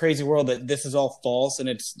crazy world that this is all false and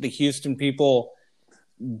it's the Houston people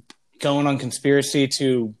going on conspiracy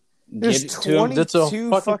to there's get to him.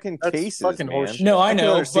 22 fucking cases, fucking man. horseshit. No, I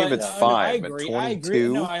know. Understand if it's 5, I agree. but 22? I agree.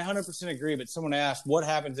 No, I 100% agree. But someone asked, what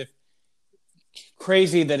happens if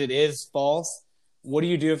crazy that it is false? What do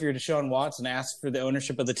you do if you're Deshaun Watson and ask for the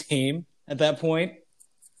ownership of the team at that point?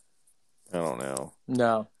 I don't know.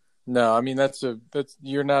 No. I mean,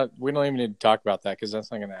 you're not. We don't even need to talk about that because that's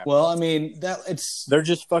not going to happen. Well, I mean, they're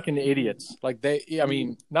just fucking idiots. Like I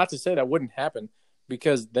mean, not to say that wouldn't happen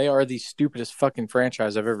because they are the stupidest fucking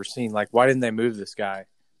franchise I've ever seen. Like, why didn't they move this guy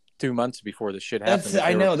 2 months before this shit happened?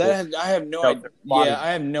 I know that. I have no idea. Yeah,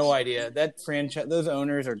 I have no idea. That franchise, those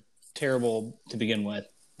owners are terrible to begin with.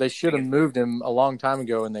 They should have moved him a long time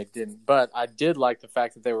ago, and they didn't. But I did like the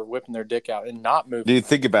fact that they were whipping their dick out and not moving. Dude,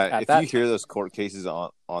 think about it. If you hear those court cases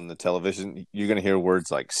on the television, you're going to hear words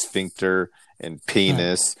like sphincter and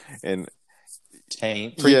penis and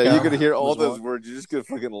taint. Yeah, you're going to hear all those words. You're just going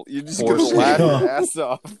to laugh your ass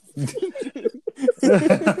off.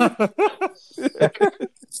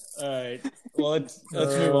 All right. Well, let's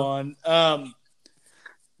move on.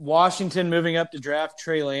 Washington moving up to draft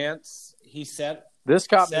Trey Lance. He set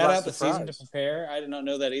out the season to prepare. I did not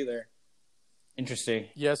know that either. Interesting.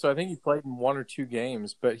 Yeah, so I think he played in 1 or 2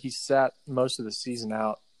 games, but he sat most of the season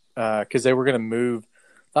out because they were going to move.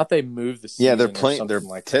 Thought they moved the season. Yeah, they're playing. They're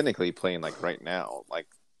technically playing like right now. Like,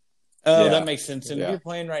 that makes sense. And if you're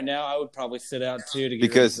playing right now, I would probably sit out too to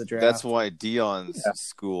get ready for the draft. That's why Dion's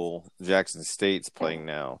school, Jackson State's playing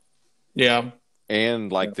now. Yeah,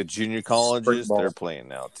 and like the junior colleges, they're playing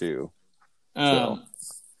now too. Yeah,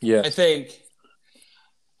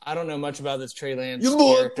 I don't know much about this Trey Lance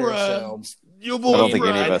character. Your boy, I don't think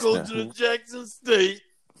any of us go to Jackson State.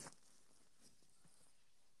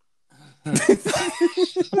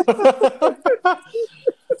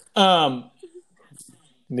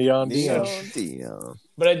 Neon.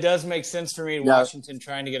 But it does make sense for me in Washington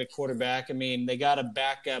trying to get a quarterback. I mean, they got a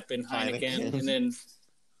backup in Heineken. And then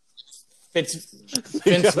Fitzmagic.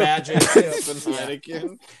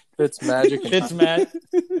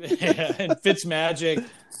 And Fitzmagic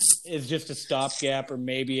is just a stopgap or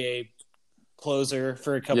maybe a closer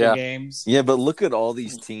for a couple games. Yeah, but look at all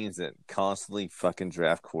these teams that constantly fucking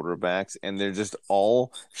draft quarterbacks, and they're just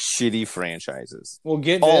all shitty franchises. Well,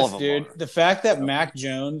 get all this, dude. The fact that Mac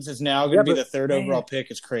Jones is now going to be the third overall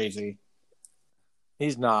pick is crazy.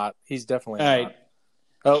 He's not. He's definitely not.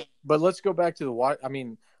 Oh, but let's go back to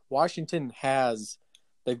Washington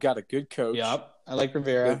they've got a good coach. Yep. I like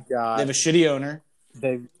Rivera. They have a shitty owner.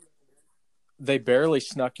 They barely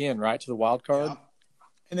snuck in, right, to the wild card. Yep.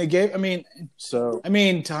 And they gave, to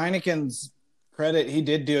Heineken's credit, he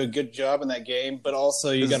did do a good job in that game, but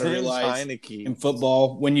also you got to realize in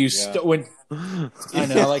football, when you I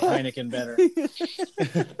know, I like Heineken better.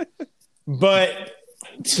 But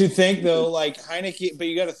to think, though, like Heineken, but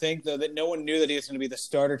you got to think, though, that no one knew that he was going to be the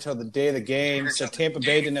starter till the day of the game. So Tampa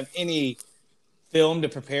Bay didn't have any film to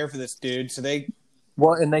prepare for this dude. So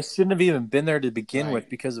and they shouldn't have even been there to begin with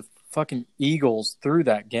because of fucking Eagles threw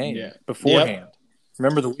that game beforehand. Yep.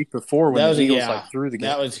 Remember the week before when the Eagles threw the game?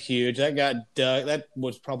 That was huge. That got Doug. That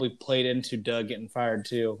was probably played into Doug getting fired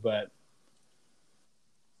too. But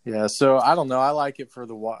yeah, so I don't know. I like it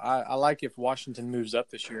I like if Washington moves up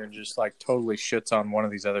this year and just like totally shits on one of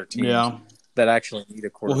these other teams that actually need a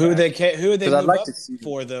quarterback. Well, who they move up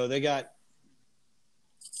for though? They got.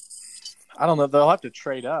 I don't know. They'll have to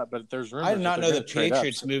trade up, but there's rumors. I did not know the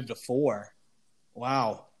Patriots moved to 4.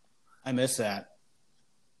 Wow, I missed that.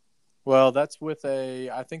 Well, that's with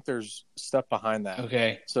I think there's stuff behind that.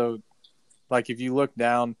 Okay. So, like, if you look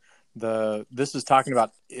down, this is talking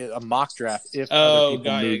about a mock draft. If other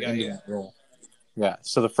people move into that role. Yeah.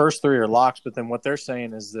 So the first 3 are locks, but then what they're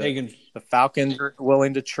saying is that the Falcons are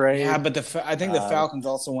willing to trade. Yeah, but I think the Falcons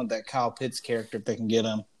also want that Kyle Pitts character if they can get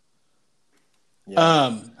him. Yeah.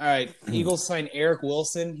 All right. Eagles sign Eric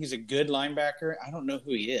Wilson. He's a good linebacker. I don't know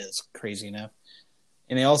who he is. Crazy enough.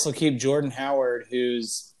 And they also keep Jordan Howard,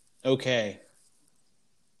 who's okay.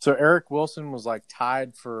 So Eric Wilson was like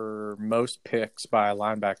tied for most picks by a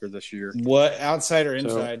linebacker this year. What, outside or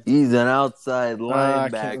inside? He's an outside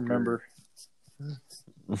linebacker. I can't remember.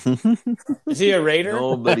 Is he a Raider?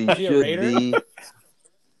 Nobody should be.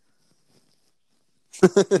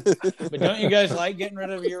 But don't you guys like getting rid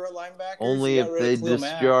of your linebackers? Only if they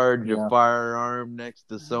discharge a firearm next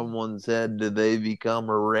to someone's head do they become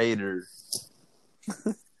a Raider.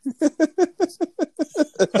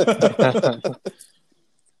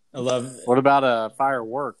 I love it. What about a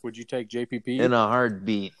firework? Would you take JPP? In a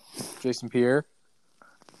heartbeat. Jason Pierre?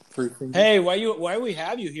 Hey, why we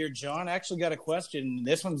have you here, John? I actually got a question.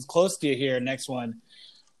 This one's close to you here. Next one.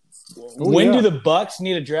 When do the Bucks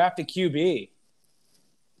need to draft a QB?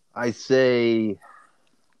 I say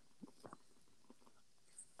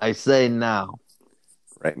now.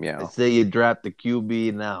 Right, meow. I say you draft the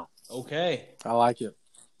QB now. Okay. I like it.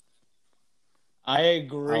 I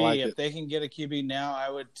agree. I like if it. they can get a QB now, I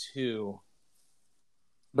would too.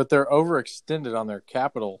 But they're overextended on their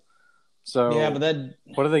capital. So Yeah, but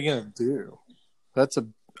what are they going to do? That's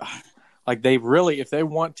like they really, if they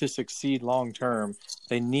want to succeed long term,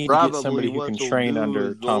 they need to get somebody who can train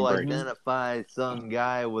under Tom Brady. Identify some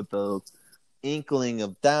guy with a inkling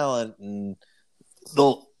of talent, and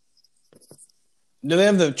they'll do they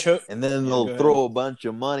have the and then they'll throw a bunch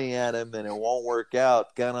of money at him, and it won't work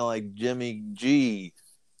out. Kind of like Jimmy G.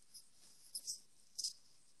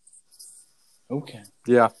 Okay.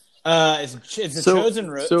 Yeah. Is the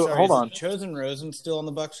Chosen Rosen? So hold on. Chosen Rosen still on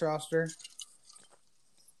the Bucks roster?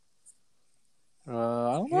 I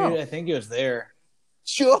don't know. I think he was there.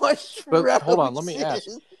 Josh, But hold on, let me ask.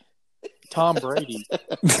 Tom Brady.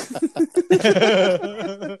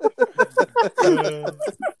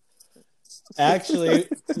 Actually,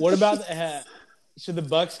 what about should the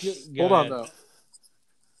Bucks get? Hold on though.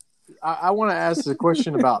 I want to ask a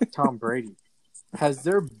question about Tom Brady. Has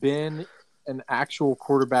there been an actual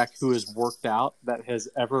quarterback who has worked out that has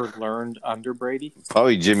ever learned under Brady?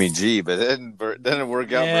 Probably Jimmy G, but it didn't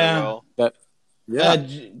work out very well.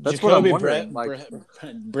 That's what I'm wondering.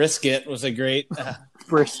 Brisket was a great.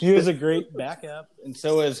 He was a great backup, and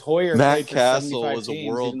so was Hoyer. Matt Castle was a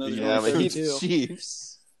world beater. Yeah, but he's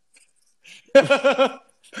Chiefs. Matt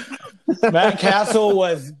Castle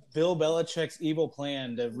was Bill Belichick's evil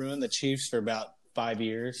plan to ruin the Chiefs for about 5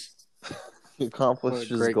 years. He accomplished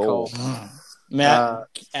his Great goal. call. Matt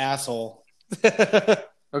asshole.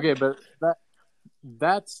 Okay, but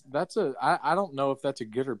that's I don't know if that's a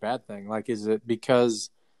good or bad thing. Like, is it because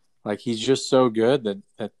like he's just so good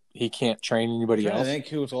that he can't train anybody else? I think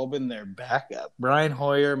who's all been their backup: Brian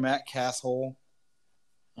Hoyer, Matt Castle.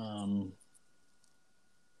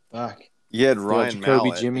 Fuck. You had Ryan Jacoby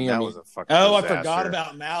Mallett. Jimmy, That I mean- was a fucking Oh, disaster. I forgot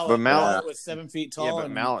about Mallett. But Mallett was 7 feet tall. Yeah, but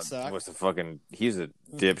and Mallett sucked. was he's a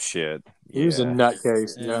dipshit. He was a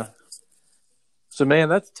nutcase. Yeah. So man,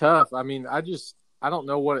 that's tough. I mean, I don't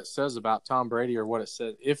know what it says about Tom Brady or what it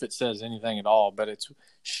says, if it says anything at all, but it's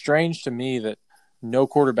strange to me that no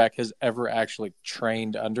quarterback has ever actually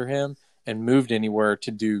trained under him and moved anywhere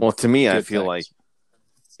to do. Well, to me, I good feel things. like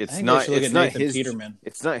I it's think not they should look it's at not Nathan his Peterman.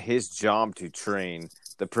 it's not his job to train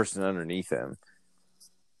the person underneath him.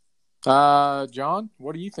 John,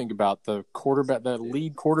 what do you think about the quarterback, the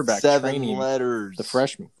lead quarterback 7 training letters. the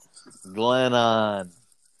freshman? Glennon.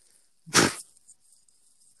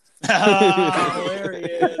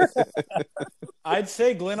 Hilarious. I'd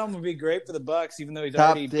say Glennon would be great for the Bucks, even though he's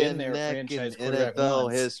Top already 10 been there. neck in Franchise quarterback NFL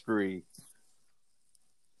once. history.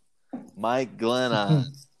 Mike Glennon.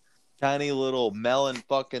 Tiny little melon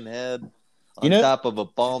fucking head on top of a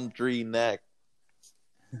palm tree neck.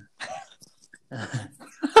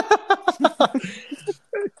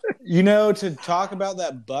 To talk about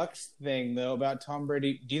that Bucks thing though about Tom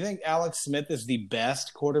Brady, do you think Alex Smith is the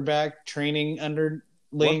best quarterback training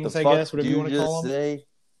underlings? I guess whatever you want to call him. Say?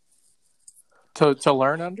 To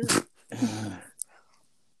learn under?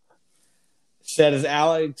 Said is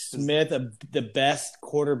Alex Smith the best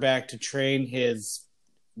quarterback to train his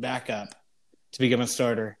backup to become a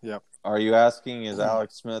starter? Yep. Are you asking, is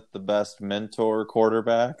Alex Smith the best mentor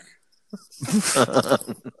quarterback?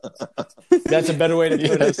 That's a better way to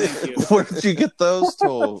put it. Thank you. Where'd you get those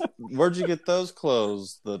tools? Where'd you get those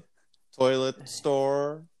clothes? The toilet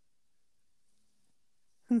store?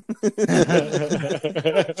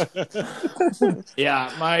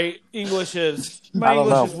 Yeah, my English is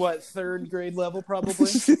what, third grade level probably.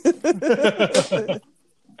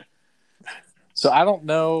 So I don't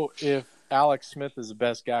know if Alex Smith is the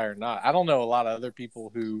best guy or not. I don't know a lot of other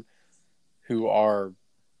people who are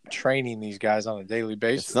training these guys on a daily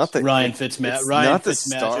basis. It's not the Ryan Fitzmagic. Not the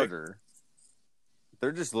starter.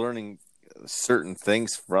 They're just learning certain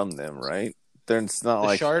things from them, right? It's not The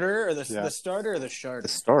like starter or the starter or the sharder? the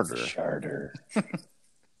starter. Sharder.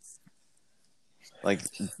 Like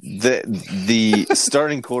the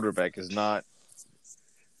starting quarterback is not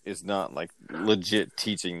like legit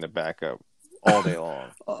teaching the backup all day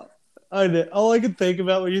long. All I can think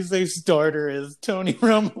about when you say starter is Tony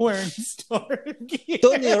Romo wearing starter gear.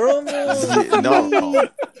 Tony Romo. No.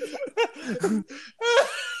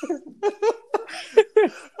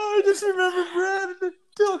 I just remember Brad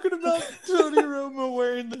talking about Tony Romo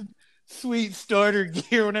wearing the sweet starter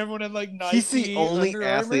gear when everyone had like Nike. He's the only Under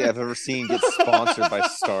athlete Armour. I've ever seen get sponsored by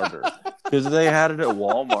Starter. Because they had it at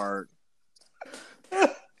Walmart.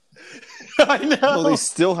 I know. Well, they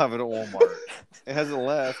still have it at Walmart. It hasn't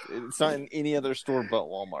left. It's not in any other store but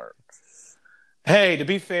Walmart. Hey, to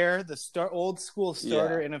be fair, the old school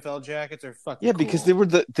starter NFL jackets are fucking Yeah, cool. because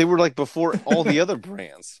they were like before all the other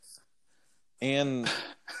brands. And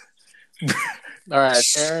All right,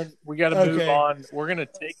 Aaron, we got to move Okay. on. We're gonna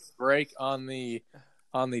take a break on the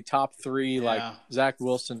top three, like Zach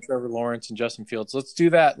Wilson, Trevor Lawrence, and Justin Fields. Let's do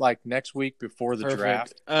that like next week before the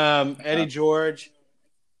draft. Eddie George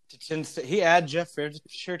to Penn State. He added Jeff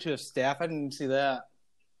Fisher to his staff. I didn't even see that.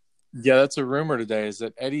 Yeah, that's a rumor today. Is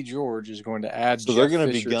that Eddie George is going to add? so they're going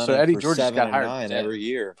to be gunning So Eddie for George just 7 got and hired 9 every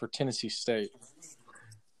year. for Tennessee State.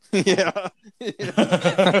 Yeah.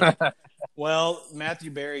 Well, Matthew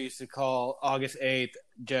Berry used to call August 8th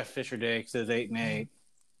Jeff Fisher Day because it was 8 and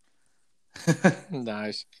 8.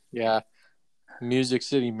 Nice. Yeah. Music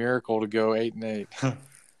City Miracle to go 8-8.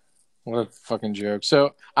 What a fucking joke.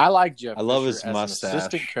 So I like Jeff. I love Fisher his as mustache. An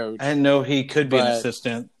assistant coach I didn't know he could be an But-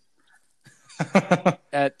 assistant.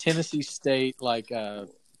 at Tennessee State. Like,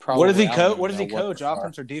 probably. What does he I don't coach? even What does he know what coach? they are.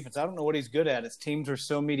 Offense or defense? I don't know what he's good at. His teams are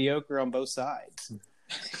so mediocre on both sides.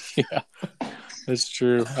 Yeah, that's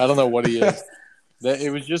true. I don't know what he is.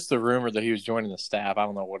 It was just the rumor that he was joining the staff. I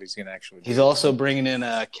don't know what he's going to actually do. He's also bringing in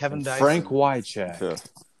Kevin Dyson. Frank Wycheck.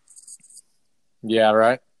 Yeah,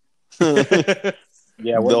 right.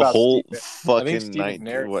 Yeah, what The about whole Steve- fucking Steve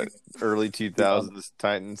McNair- early 2000s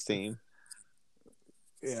Titans team.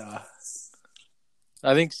 Yeah.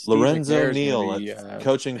 I think Steve Lorenzo McNair's Neal gonna be,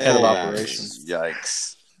 coaching head of fullbacks. operations.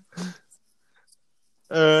 Yikes.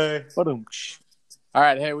 Ba-dum-tsh. All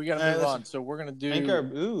right, hey, we got to move listen. on. So we're going to Rank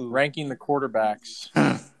do ranking the quarterbacks.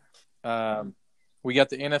 We got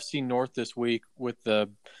the NFC North this week with the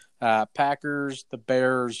Packers, the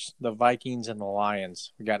Bears, the Vikings, and the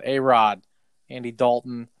Lions. We got A-Rod, Andy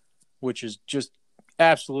Dalton, which is just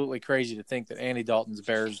absolutely crazy to think that Andy Dalton's the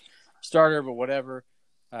Bears starter, but whatever.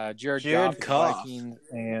 Jared Goff, the Goff. Vikings,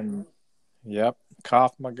 and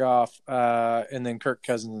Goff, my Goff, and then Kirk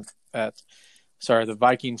Cousins the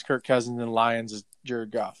Vikings, Kirk Cousins, and Lions is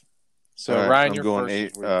Jared Goff. So All right, Ryan, I'm you're going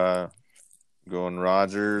first. going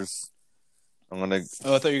Rodgers. I'm gonna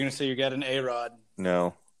Oh, I thought you were going to say you got an A-Rod.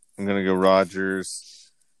 no. I'm gonna go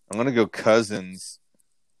Rodgers. I'm gonna go Cousins.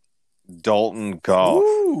 Dalton, Goff.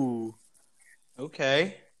 Ooh,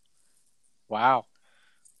 Okay. wow.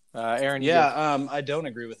 Aaron, you I don't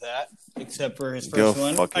agree with that, except for his Go first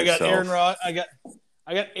one. fuck I got yourself. I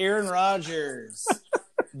got Aaron Rodgers,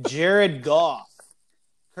 Jared Goff,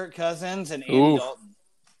 Kirk Cousins, and Andy Ooh. Dalton.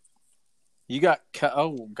 you got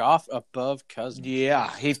Goff above Cousins.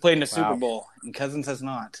 Yeah, he's played in the Super Wow. Bowl, and Cousins has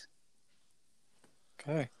not.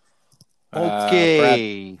 Okay.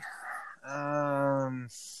 Okay. I'm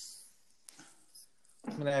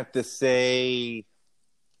gonna have to say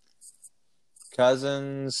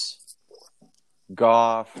Cousins,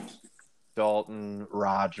 Goff, Dalton,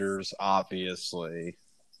 Rodgers, obviously.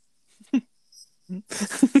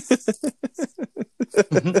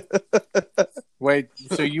 Wait,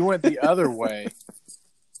 so you went the other way.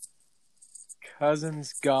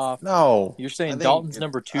 Cousins, Goff. No, You're saying I think Dalton's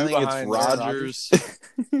number 2 I think behind it's Aaron Rodgers.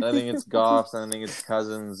 I think it's Goff. I think it's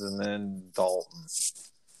Cousins, and then Dalton.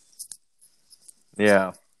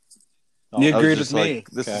 Yeah, You I was agreed just with me. like,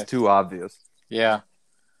 this Okay. is too obvious. Yeah.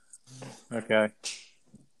 Okay.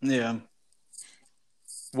 Yeah.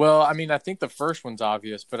 Well, I mean, I think the first one's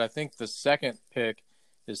obvious, but I think the second pick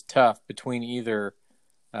is tough between either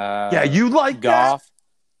you like Goff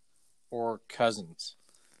or Cousins.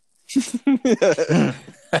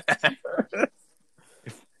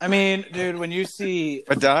 I mean, dude, when you see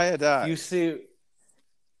I die. you see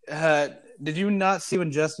did you not see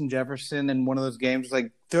when Justin Jefferson in one of those games was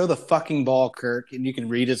like, throw the fucking ball, Kirk, and you can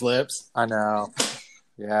read his lips? I know.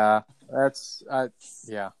 Yeah,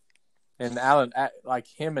 yeah. And like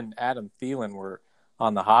him and Adam Thielen were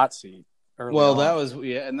on the hot seat early Well, on. that was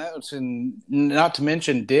and that was not to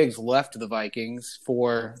mention Diggs left the Vikings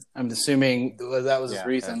for, I'm assuming that was his Yeah,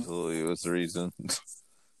 reason. Absolutely, it was the reason.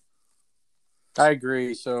 I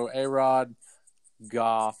agree. So A-Rod,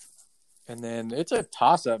 Goff, and then it's a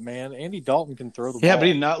toss-up, man. Andy Dalton can throw the ball. Yeah, but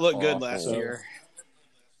he did not look good Awful. last year.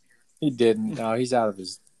 He didn't. No, he's out of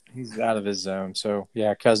his zone. So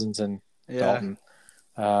yeah, Cousins and Dalton.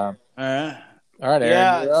 All right. All right, Aaron.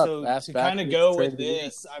 Yeah, you're up. so Ask to back kind of to go trade with of the week.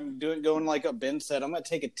 this, I'm going like what Ben said. I'm going to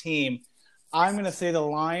take a team. I'm going to say the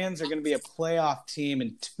Lions are going to be a playoff team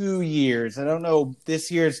in 2 years. I don't know. This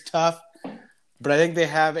year's tough, but I think they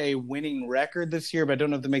have a winning record this year, but I don't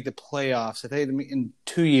know if they make the playoffs. I think in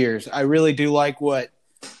 2 years. I really do like what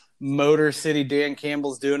Motor City Dan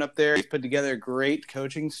Campbell's doing up there. He's put together a great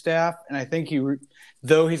coaching staff, and I think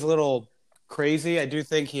though he's a little crazy, I do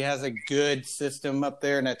think he has a good system up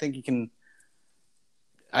there, and I think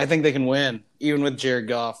they can win, even with Jared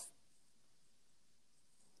Goff.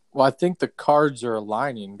 Well, I think the cards are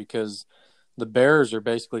aligning because the Bears are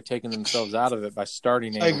basically taking themselves out of it by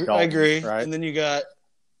starting Andy Dalton. I agree. Right? And then you got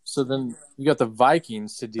the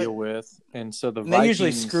Vikings to deal with, and so Vikings, they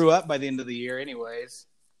usually screw up by the end of the year, anyways.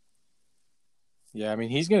 Yeah, I mean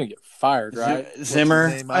he's going to get fired, right? Zimmer,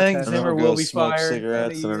 I think Zimmer will be smoke fired.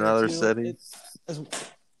 cigarettes in another city.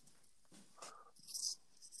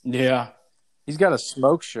 Yeah, he's got a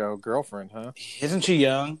smoke show girlfriend, huh? Isn't she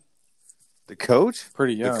young? The coach?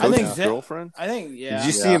 Pretty young. The coach's I think girlfriend? I think, yeah. Did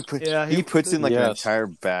you see him put he puts in like an Yes. entire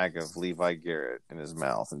bag of Levi Garrett in his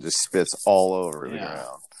mouth and just spits all over the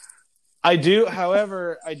ground. I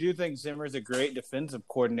do think Zimmer's a great defensive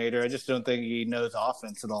coordinator. I just don't think he knows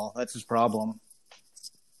offense at all. That's his problem.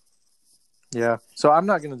 Yeah. So I'm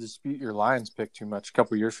not going to dispute your Lions pick too much a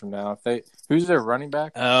couple years from now. Who's their running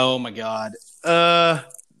back? Oh my God.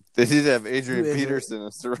 They did have Adrian Peterson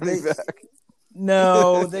as the running back.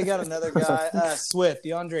 No, they got another guy, Swift,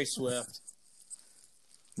 DeAndre Swift.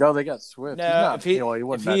 No, they got Swift. No, if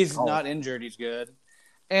he's not not injured, he's good.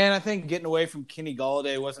 And I think getting away from Kenny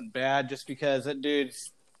Galladay wasn't bad, just because that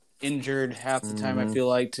dude's injured half the time. I feel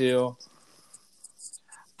like too.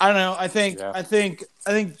 I don't know. I think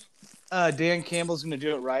Dan Campbell's going to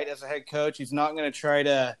do it right as a head coach. He's not going to try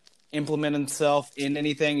to implement himself in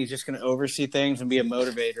anything. He's just going to oversee things and be a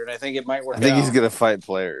motivator. And I think it might work. I think out. he's going to fight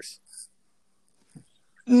players.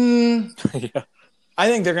 Yeah. I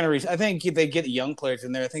think they're going to. I think if they get young players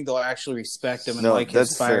in there, I think they'll actually respect him and like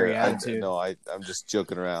his fiery attitude. I'm just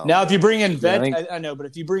joking around. Now, if you bring in I know, but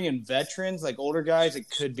if you bring in veterans like older guys, it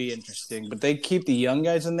could be interesting. But they keep the young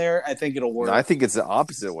guys in there, I think it'll work. No, I think it's the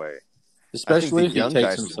opposite way. Especially if the young he takes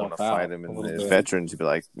guys himself want to out fight him, and the veterans would be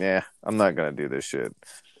like, "Yeah, I'm not going to do this shit."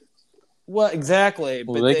 Well, exactly.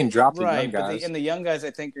 Well, they can drop the young guys. And the young guys,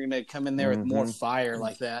 I think, are going to come in there with more fire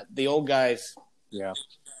like that. The old guys, yeah.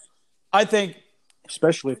 I think,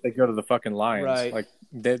 especially if they go to the fucking Lions, right. Like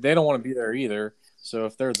they don't want to be there either. So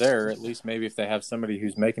if they're there, at least maybe if they have somebody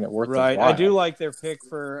who's making it worth it. Right. I do like their pick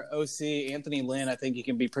for OC, Anthony Lynn. I think he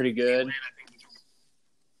can be pretty good.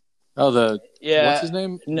 Oh, what's his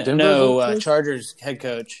name? Chargers head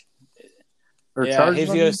coach. Chargers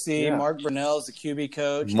he's the OC. Yeah. Mark Brunell's the QB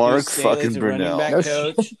coach. Mark fucking Brunell. Running back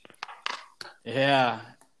coach. Yeah.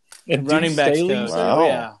 And running back coach. Wow.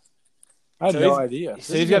 Yeah. I had no idea.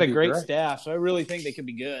 So he's got a great staff, so I really think they could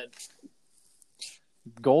be good.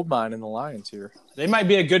 Gold mine in the Lions here. They might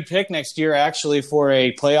be a good pick next year, actually, for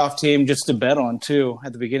a playoff team just to bet on, too,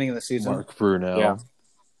 at the beginning of the season. Mark Brunell. Yeah.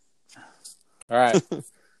 All right.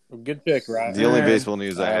 Good pick, Ryan. The only baseball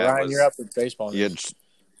news I had Ryan, was you're up with baseball news.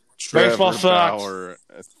 Baseball sucks. Bauer,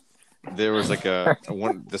 there was like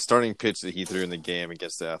the starting pitch that he threw in the game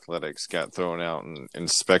against the Athletics got thrown out and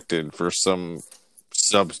inspected for some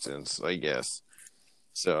substance, I guess.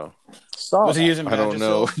 So was he using? I don't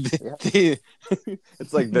know.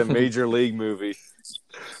 It's like the Major League movie.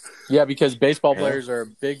 Yeah, because baseball players are a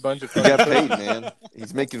big bunch of. He got paid, man.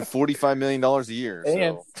 He's making $45 million a year.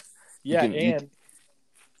 And so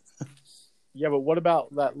yeah, but what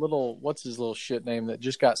about that what's his little shit name that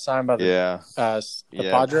just got signed by the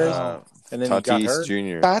Padres? And then Tatis he got hurt?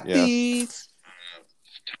 Jr. Tatis. Yeah.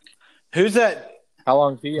 Who's that? How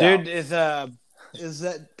long is he dude, out? Is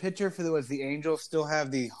that pitcher for the Angels still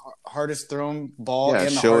have the hardest thrown ball and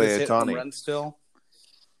the Shohei hardest hit Ohtani. run still?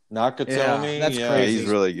 Nakatoni. That's Yeah, crazy. he's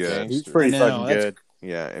really good. He's pretty fucking good.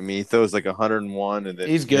 Yeah, I mean, he throws like 101, and then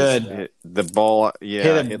he's good. The ball,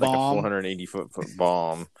 hit like a bomb. 480-foot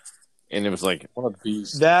bomb, and it was like what a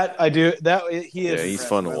beast. That I do. That he is. Yeah, he's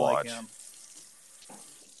fun to watch. Like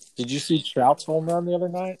Did you see Trout's home run the other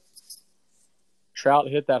night? Trout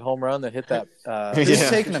hit that home run that hit that. He's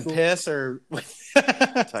taking a piss or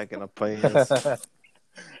taking a piss.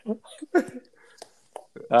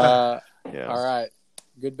 All right.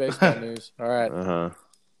 Good baseball news. All right.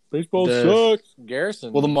 Baseball sucks.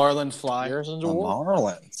 Garrison. Will the Marlins fly? Garrison's The award.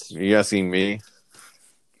 Marlins. You asking me?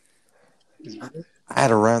 I had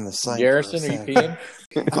to run the same. Garrison, are you peeing?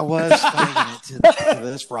 I was thinking it to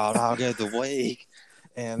this Raw Dog of the Week,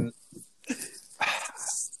 and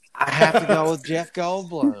I have to go with Jeff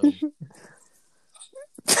Goldblum.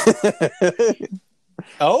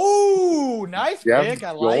 Oh, nice pick.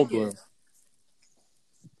 I like it.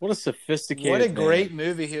 What a sophisticated. What a great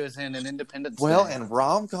movie he was in Independence Day. Well, and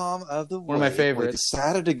rom-com of the one of my favorites. We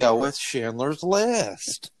decided to go with Schindler's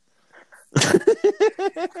List.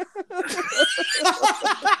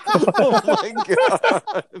 Oh my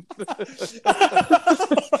god!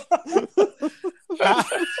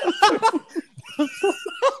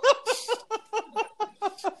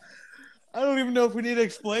 I don't even know if we need to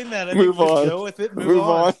explain that. I Move think we on. Go with it. Move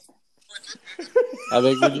on. I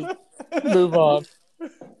think we need move on.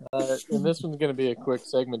 And this one's going to be a quick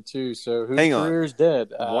segment too. So, whose Hang on. career is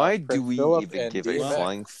dead? Why do Prince we Philip even and give a DMX.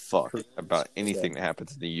 flying fuck about anything that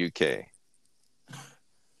happens in the UK?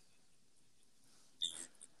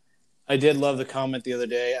 I did love the comment the other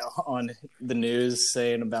day on the news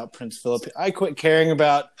saying about Prince Philip. I quit caring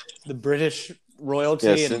about the British royalty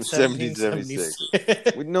Yeah, in since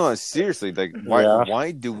 1776. No, seriously, like why? Yeah.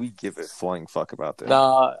 Why do we give a flying fuck about that?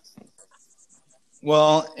 Nah,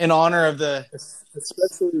 Well, in honor of the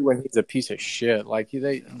especially when he's a piece of shit. Like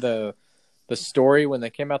the story when they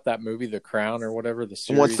came out that movie, The Crown or whatever the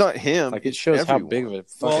series. Well, it's not him. Like it it's shows everyone. how big of a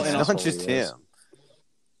fucking Well, It's and not just asshole he is. him.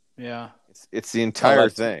 yeah. It's the entire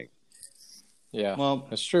that's- thing. Yeah, Well,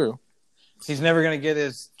 that's true. he's never going to get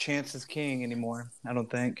his chance as king anymore. I don't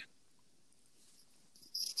think.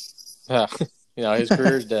 Yeah, his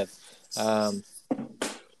career's dead. All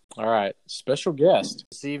right, special guest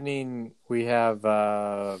this evening. We have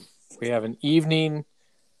an evening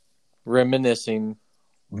reminiscing.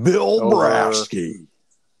 Bill Over- Brasky.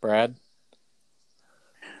 Brad.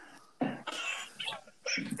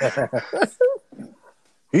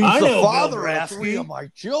 He's I the know Bill father of Brasky. 3 of my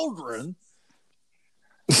children.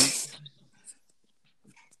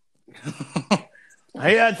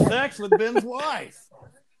 He had sex with Ben's wife.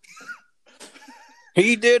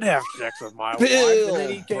 He did have sex with my wife, and then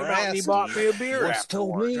he came out and he Brasky bought me a beer once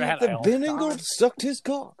told afterwards. me I had a that hell Ben of a time. Ingalls sucked his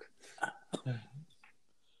cock.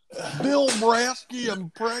 Bill Brasky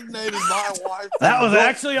impregnated my wife. That was and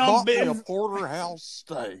actually on bought me a Ben's. porterhouse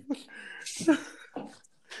steak.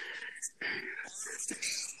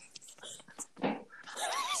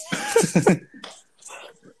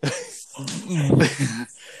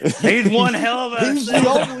 He's one hell of a. He's the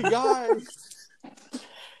only guy.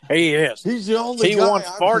 He is. He's the only He guy once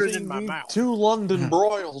I've farted seen in my eat mouth. 2 London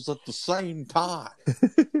broils at the same time.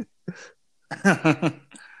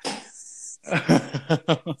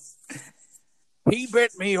 He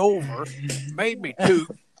bent me over, made me toot,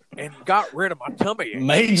 and got rid of my tummy ache.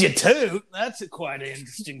 Made you toot. That's quite an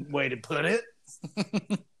interesting way to put it.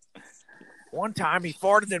 One time he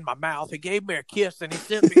farted in my mouth, he gave me a kiss, and he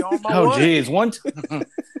sent me on my Oh, way. geez. One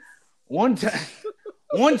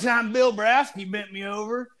time Bill Brasky bent me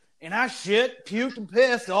over, and I shit, puked, and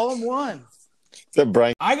pissed all in one. That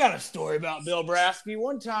Brian. I got a story about Bill Brasky.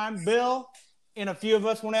 One time, Bill and a few of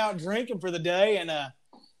us went out drinking for the day, and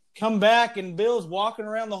come back, and Bill's walking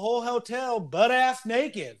around the whole hotel butt-ass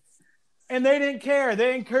naked. And they didn't care.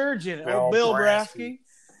 They encouraged it. Old Bill Brasky.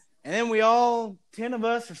 And then we all, 10 of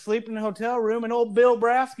us, are sleeping in the hotel room, and old Bill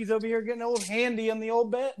Brasky's over here getting old handy on the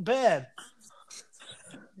old bed.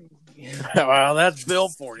 Well, that's Bill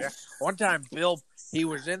for you. One time, Bill, he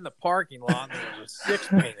was in the parking lot, and there was a 6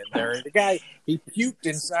 painted there. And the guy, he puked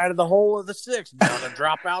inside of the hole of the 6 down and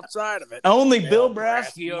drop outside of it. Only Bill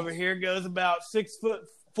Brasky over here goes about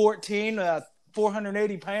 6'14",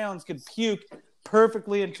 480 pounds, could puke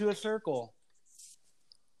perfectly into a circle.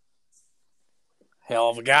 Hell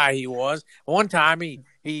of a guy he was. One time he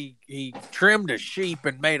trimmed a sheep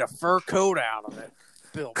and made a fur coat out of it,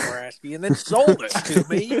 Bill Brasky, and then sold it to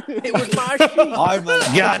me. It was my sheep. I'm a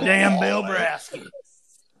Goddamn Bill Brasky.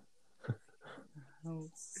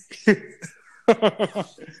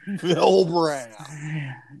 Bill Brown.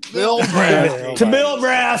 Bill Brown. To Bill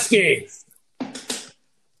Brasky.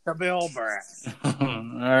 To Bill Brasky.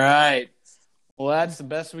 All right. Well, that's the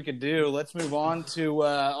best we could do. Let's move on to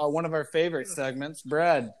one of our favorite segments.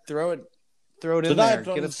 Brad, throw it in there. Tonight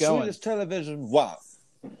Get on us going. Swedish Television 1,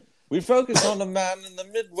 we focus on a man in the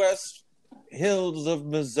Midwest hills of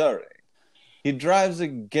Missouri. He drives a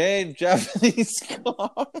gay Japanese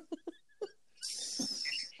car.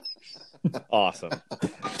 Awesome.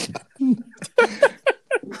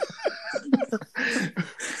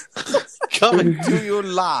 Coming to you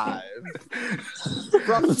live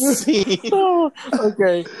from the scene. Oh,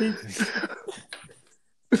 okay.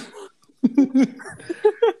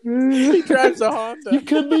 He drives a Honda.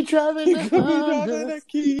 Could be driving. a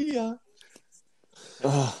Kia.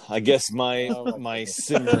 I guess my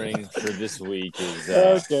simmering for this week is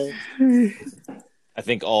Okay. I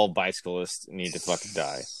think all bicyclists need to fucking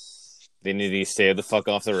die. They need to stay the fuck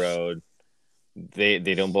off the road. They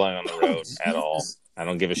don't belong on the road at all. I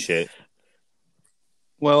don't give a shit.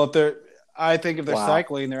 Well, I think if they're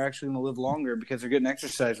cycling, they're actually going to live longer because they're getting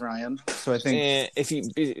exercise, Ryan. So I think if you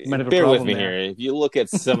might have a bear with problem me there. here, if you look at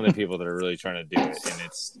some of the people that are really trying to do it, and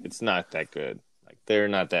it's not that good. Like they're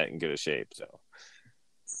not that in good a shape. So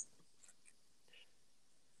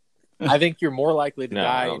I think you're more likely to No, I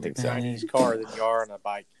die don't in a think so. Chinese car than you are on a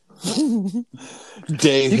bike.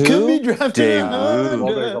 Dave You who? could be drafted. Dave Well,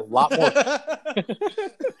 Woo. there's a lot more.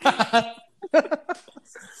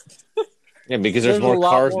 yeah, because there's more a lot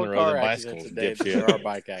cars more in the road car than accidents bicycles. today than Dipshit. there are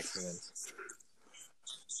bike accidents.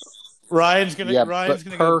 Ryan's gonna Yeah, Ryan's but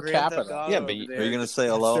gonna per go Grand Theft capita. Auto Yeah, but over you- there. Are you going to say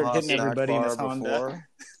Start aloha hitting snack everybody in bar his Honda. before?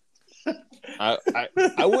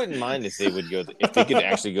 I wouldn't mind if they would go if they could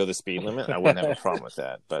actually go the speed limit. I wouldn't have a problem with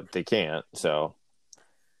that, but they can't. So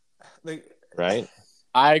right?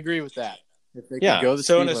 I agree with that. If they Yeah, could go the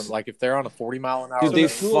so speed in a- limit, like if they're on a 40-mile-an-hour Dude, So they in a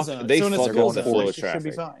school fuck zone- they so in a fuck school up the zone, flow it of should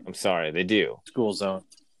be traffic. fine. I'm sorry, they do. school zone,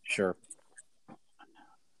 sure.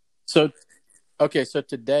 So, okay, so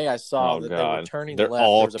today I saw Oh that they were god, turning they're left.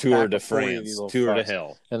 all There's a Tour pack de of 40 of France, these little Tour de fucks,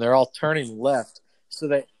 hell. and they're all turning left.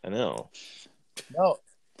 So I know.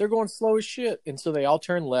 they're going slow as shit, and so they all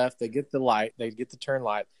turn left. They get the light, they get the turn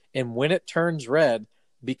light, and when it turns red,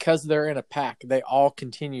 because they're in a pack, they all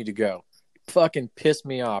continue to go. Fucking piss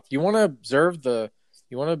me off. You want to observe the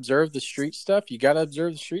street stuff? You got to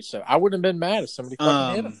observe the street stuff. I wouldn't have been mad if somebody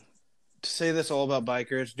fucking hit them. To say this all about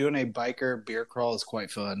bikers, doing a biker beer crawl is quite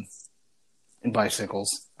fun. And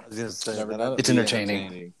bicycles. I was going to say Never that done it. would It's be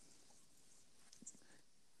entertaining.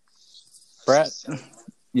 Brad,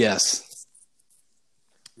 Yes.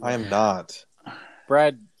 I am not.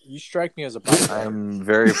 you strike me as a biker. I am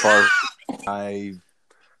very far. I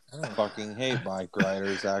fucking hate bike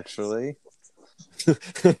riders, actually.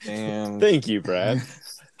 And Thank you, Brad.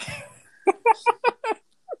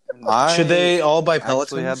 I Should they all buy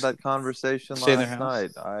actually had Pelotons? that conversation Stay in their last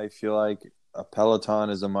house? night. I feel like a Peloton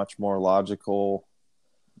is a much more logical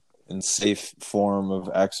and safe form of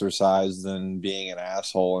exercise than being an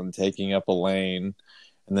asshole and taking up a lane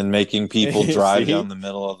and then making people drive See? down the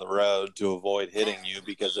middle of the road to avoid hitting you,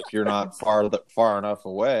 because if you're not far enough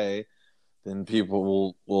away, then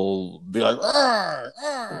people will be like, "Arr,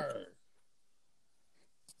 arr."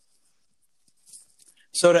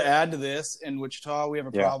 So to add to this, in Wichita, we have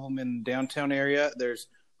a Yeah. problem in the downtown area. There's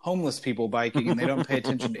homeless people biking, and they don't pay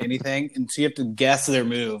attention to anything, and so you have to guess their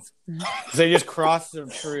move. They just cross the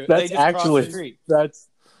street. They That's just cross actually the street.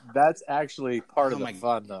 that's actually part Oh of the my-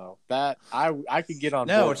 fun, though. That I could get on.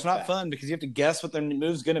 No, board it's with not that. fun because you have to guess what their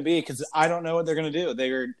move's going to be because I don't know what they're going to do.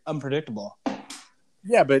 They are unpredictable.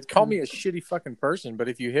 Yeah, but call me a shitty fucking person. But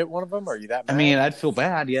if you hit one of them, are you that mad? I mean, I'd feel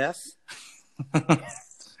bad, yes.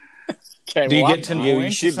 okay, do you well, get 10 I'm- Yeah,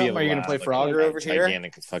 points? you should be able Are you to going to play have, Frogger a over here?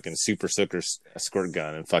 gigantic fucking super soaker squirt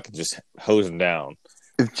gun and fucking just hose them down.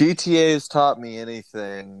 If GTA has taught me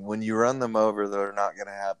anything, when you run them over, they're not going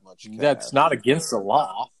to have much cash. That's not against the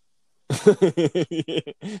law.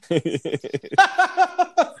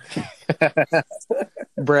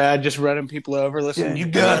 Brad just running people over. Listen, you I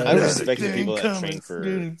got would this respect the thing people that coming, train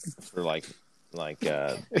dude. for like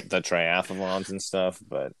the triathlons and stuff,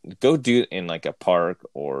 but go do it in like a park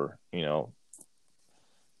or Go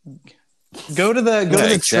to the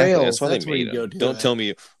exactly. trails. That's why That's they where made you go them. do Don't that. tell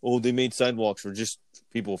me, they made sidewalks for just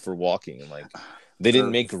people for walking. Like they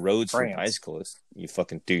didn't make roads France. for bicyclists. You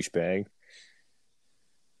fucking douchebag.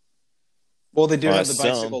 Well, they do Well, have the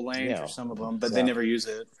bicycle some, lane yeah. for some of them, but Yeah. they never use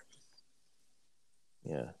it.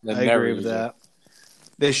 Yeah. They I never agree with use it. that.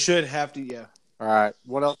 They should have to. Yeah. All right,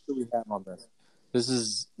 what else do we have on this? This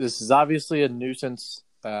is obviously a nuisance.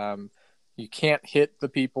 You can't hit the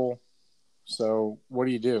people, so what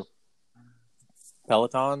do?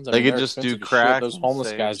 Pelotons? I They mean, could they're just do expensive as shit. crack. Those and homeless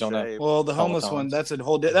stay guys in don't have. shape. Well, the homeless Pelotons. one. That's a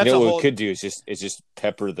whole. You That's know a what whole. we could do is just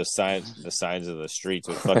pepper the sides of the streets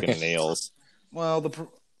with fucking nails. Well,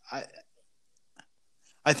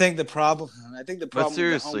 I think the problem. But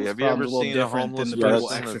seriously, have you ever seen a homeless the people person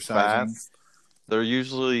that's exercising? fat? They're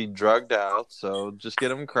usually drugged out, so just get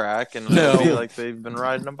them crack and No. it'll be like they've been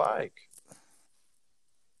riding a bike.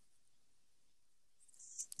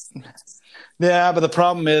 Yeah, but the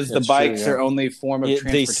problem is That's the bikes true, yeah. are only form of They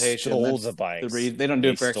transportation. stole That's the bikes. They don't do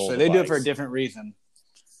it for stole exercise. the They do it for a bikes. different reason.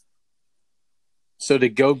 So to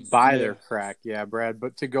go buy Yeah. their crack, yeah, Brad.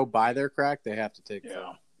 But to go buy their crack, they have to take.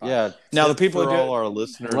 Yeah. Yeah. Now, the tip people for who do all it- our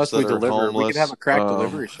listeners Unless that we are deliver, homeless, we could have a crack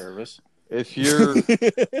delivery service. If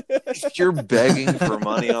you're begging for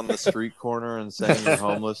money on the street corner and saying you're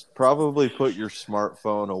homeless, probably put your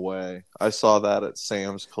smartphone away. I saw that at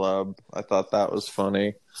Sam's Club. I thought that was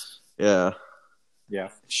funny. Yeah. Yeah.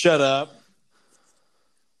 Shut up.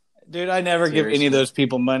 Dude, I never give any Seriously. of those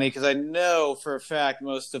people money because I know for a fact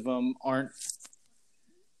most of them aren't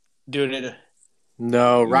Dude,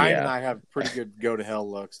 No, Ryan Yeah. and I have pretty good go to hell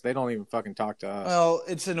looks. They don't even fucking talk to us. well,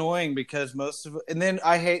 it's annoying because and then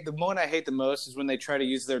the one I hate the most is when they try to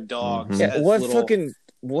use their dogs. Yeah, as what little-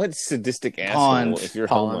 what sadistic asshole Pawns. if you're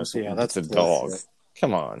Pawns, homeless? yeah, That's a that's dog. bullshit.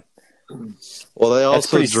 Come on. Well, they That's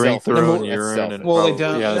also pretty drink their selfish. own That's urine selfish. and Well, they probably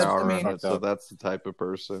don't. Yeah, shower I mean- in it, so that's the type of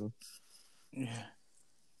person. Yeah.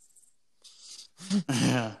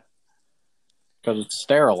 Because it's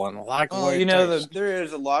sterile and I like the Well, way you it know, tastes. there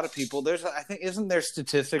is a lot of people. I think, isn't there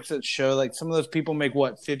statistics that show like some of those people make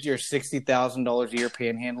what $50,000 or $60,000 a year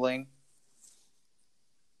panhandling?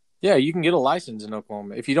 Yeah, you can get a license in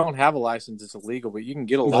Oklahoma. If you don't have a license, it's illegal, but you can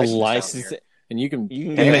get a license down here, and you can You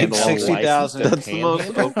can They get make a license 60,000. to That's the most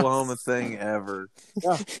panhandle? Oklahoma thing ever.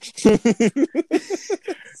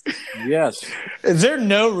 Yes. Is there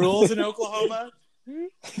no rules in Oklahoma?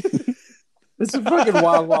 It's a fucking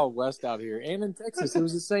wild, wild west out here. And in Texas, it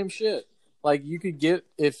was the same shit. Like, you could get,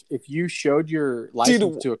 if you showed your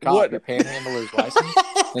license to a cop, what- your panhandler's license,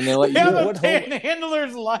 and they let you Yeah, do the it.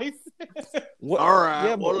 panhandler's life. What- All right,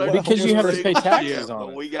 yeah, well, but let's Because you have to just pay break- taxes yeah, on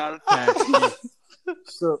but it. we got to tax you.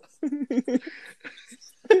 So,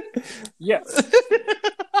 yeah.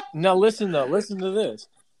 Now listen to this.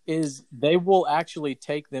 Is they will actually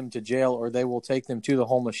take them to jail or they will take them to the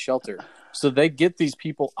homeless shelter. So they get these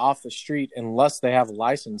people off the street unless they have a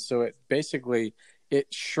license. So it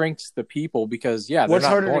shrinks the people because they're What's not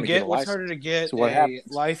harder going to get get? a What's license. harder to get? So what a happens?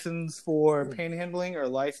 license for panhandling or a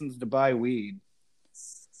license to buy weed?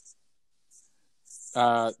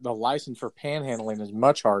 The license for panhandling is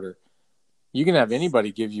much harder. You can have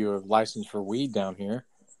anybody give you a license for weed down here.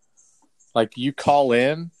 Like you call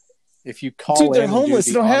in. If you call Dude, they're in and homeless.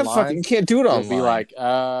 do They the don't have online, fucking. You can't do it you'll online. be like,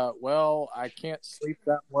 well, I can't sleep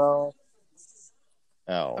that well.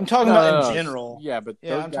 oh, I'm talking about in general. Yeah, but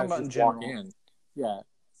Yeah, those I'm guys talking about just in walk general. in.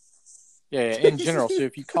 Yeah, in general. So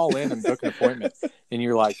if you call in and book an appointment, and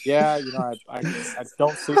you're like, I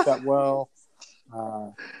don't sleep that well.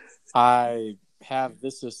 I have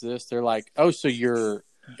this. They're like, oh, so you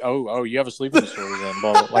have a sleeping disorder then?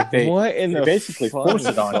 Blah, blah. Like what in they the basically force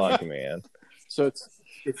it on fuck, you. man? So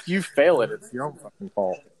if you fail it, it's your own fucking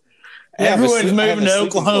fault. Everyone's moving to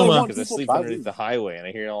Oklahoma. because I sleep underneath the highway and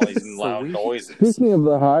I hear all these loud noises. Speaking of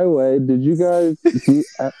the highway, have you guys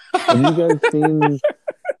seen?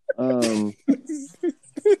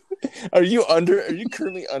 Are you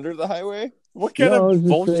currently under the highway? What kind No, I of was just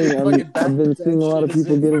bullshit? saying, I've been seeing a lot of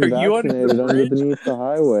people getting Are you under the vaccinated bridge? underneath the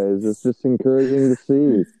highways. It's just encouraging to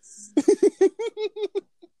see.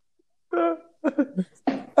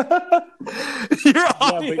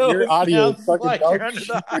 Your audio is sounds fucking like dog you're under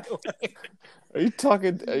the highway. Are you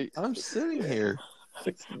talking? I'm sitting here.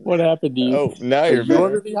 What happened to you? Oh, now Are you're you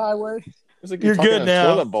under better. the highway? It's like You're talking good in a now.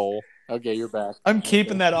 Toilet bowl. Okay, you're back. I'm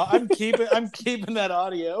keeping that. I'm keeping that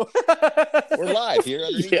audio. We're live here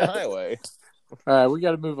underneath Yeah. the highway. All right, we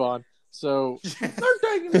got to move on. So They're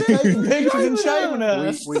taking pictures and shaming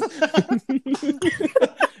us. we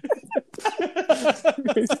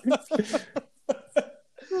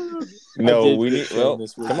No, I did we get need. shown Well,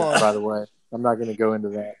 this come weekend, on. By the way, I'm not going to go into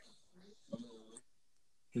that.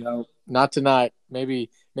 No, not tonight. Maybe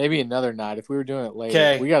another night. If we were doing it later,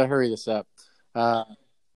 Okay. we got to hurry this up. All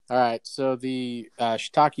right. So the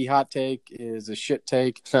shiitake hot take is a shit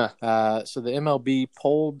take. Huh. So the MLB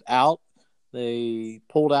pulled out. They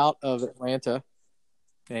pulled out of Atlanta,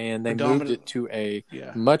 and they moved it to a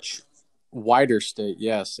much wider state.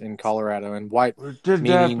 Yes, in Colorado, and white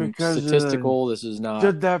meaning statistical. This is not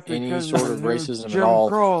any sort of racism at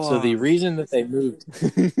all. So the reason that they moved.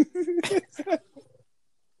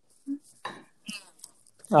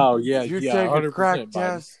 Oh yeah, You yeah, take a 100%, crack Biden.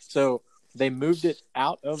 test? So they moved it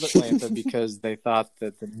out of Atlanta because they thought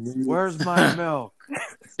that the new. Where's my milk?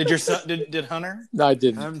 Did your son? Did Hunter? No, I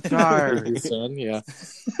didn't. I'm tired. Your son, yeah.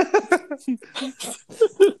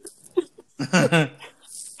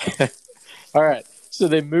 All right. So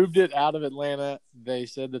they moved it out of Atlanta. They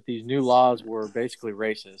said that these new laws were basically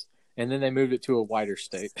racist, and then they moved it to a wider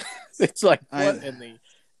state. It's like what in the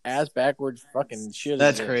ass backwards fucking shit?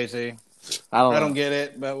 That's is this? crazy. I don't know. I don't get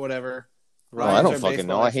it, but whatever. Well, I don't fucking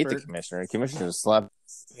know. I hate the commissioner. The commissioner just slapped.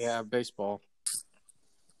 Yeah, baseball.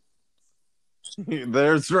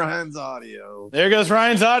 There's Ryan's audio. There goes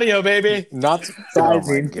Ryan's audio, baby. Not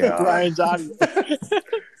surprising. God. Ryan's audio.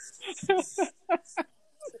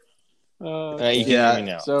 You can hear me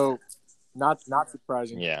now. So, not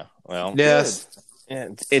surprising. Yeah. Well. Yes. Yeah,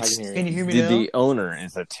 I it's can hear Can you hear me the, now? the owner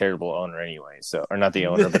is a terrible owner anyway. So, or not the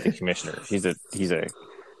owner, but the commissioner. He's a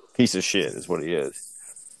piece of shit, is what he is.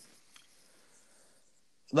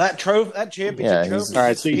 That championship Yeah, trophy. All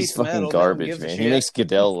right, so he's fucking garbage, man. He makes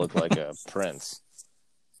Goodell look like a prince.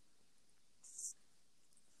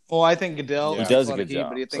 Well, I think Goodell He does a good heat, job.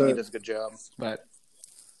 but I think he does a good job. But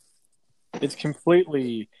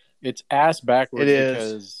it's ass backwards It is.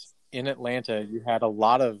 because in Atlanta you had a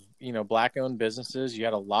lot of, black-owned businesses. You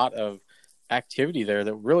had a lot of activity there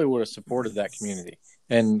that really would have supported that community.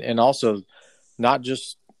 And also not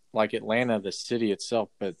just like Atlanta, the city itself,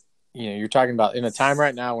 but, you're talking about in a time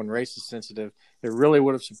right now when race is sensitive, it really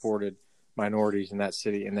would have supported minorities in that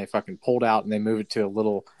city, and they fucking pulled out and they moved it to a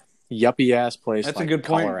little yuppie ass place. that's like a good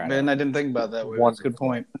point, Colorado. Ben. I didn't think about that. That's a good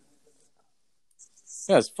point.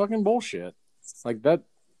 Yeah, it's fucking bullshit. Like that,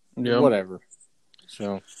 whatever.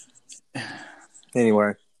 So,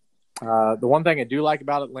 anyway, the one thing I do like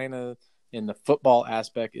about Atlanta in the football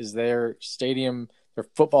aspect is their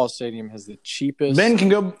football stadium has the cheapest. Ben can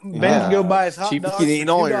go buy his hot Cheapest- dogs. You can eat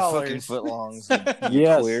all for your $2. fucking footlongs.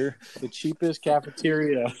 Yes, Clear. the cheapest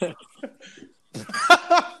cafeteria.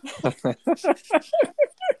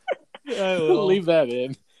 Leave that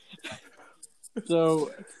in.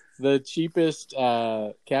 So, the cheapest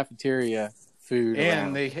cafeteria food,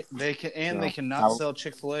 And around. they cannot sell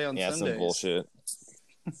Chick-fil-A on Yeah, some Sundays. bullshit.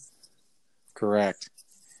 Correct.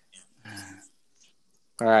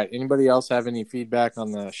 All right. Anybody else have any feedback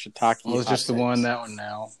on the shiitake? Well, it's hot just the takes? one, that one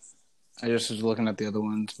now. I just was looking at the other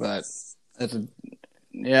ones, but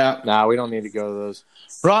yeah. Nah, we don't need to go to those.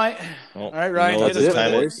 Right. Well, All right, Ryan. You know what hit us,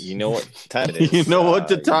 time boys. you know what time it is. You know what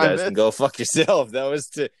the time you guys is. can go fuck yourself. That was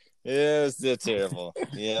terrible.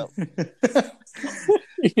 Yeah.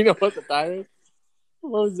 You know what the time is?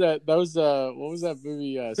 What was that? That was what was that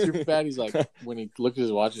movie? Superbad. He's like, when he looked at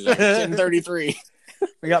his watch, he's like 10:33.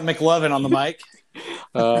 We got McLovin on the mic.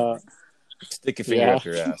 Stick your finger Yeah. up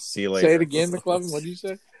your ass. See you later. Say it again, McLovin. What did you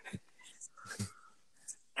say?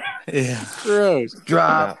 Yeah. Gross.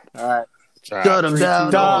 Drop. All right. Shut him down.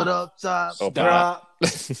 Stop. Hold up top. Open Drop.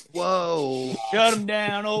 Whoa. Shut him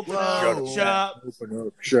down. Open up shop. Open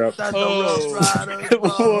up shop. That's Oh. a rough rider.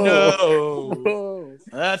 Whoa. No. Whoa.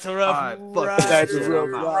 That's a rough All right, fuck ride. That's a Yeah, real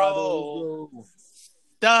I'm out. roll.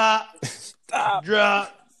 Stop. Stop.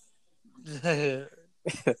 Drop.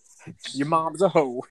 Your mom's a hoe.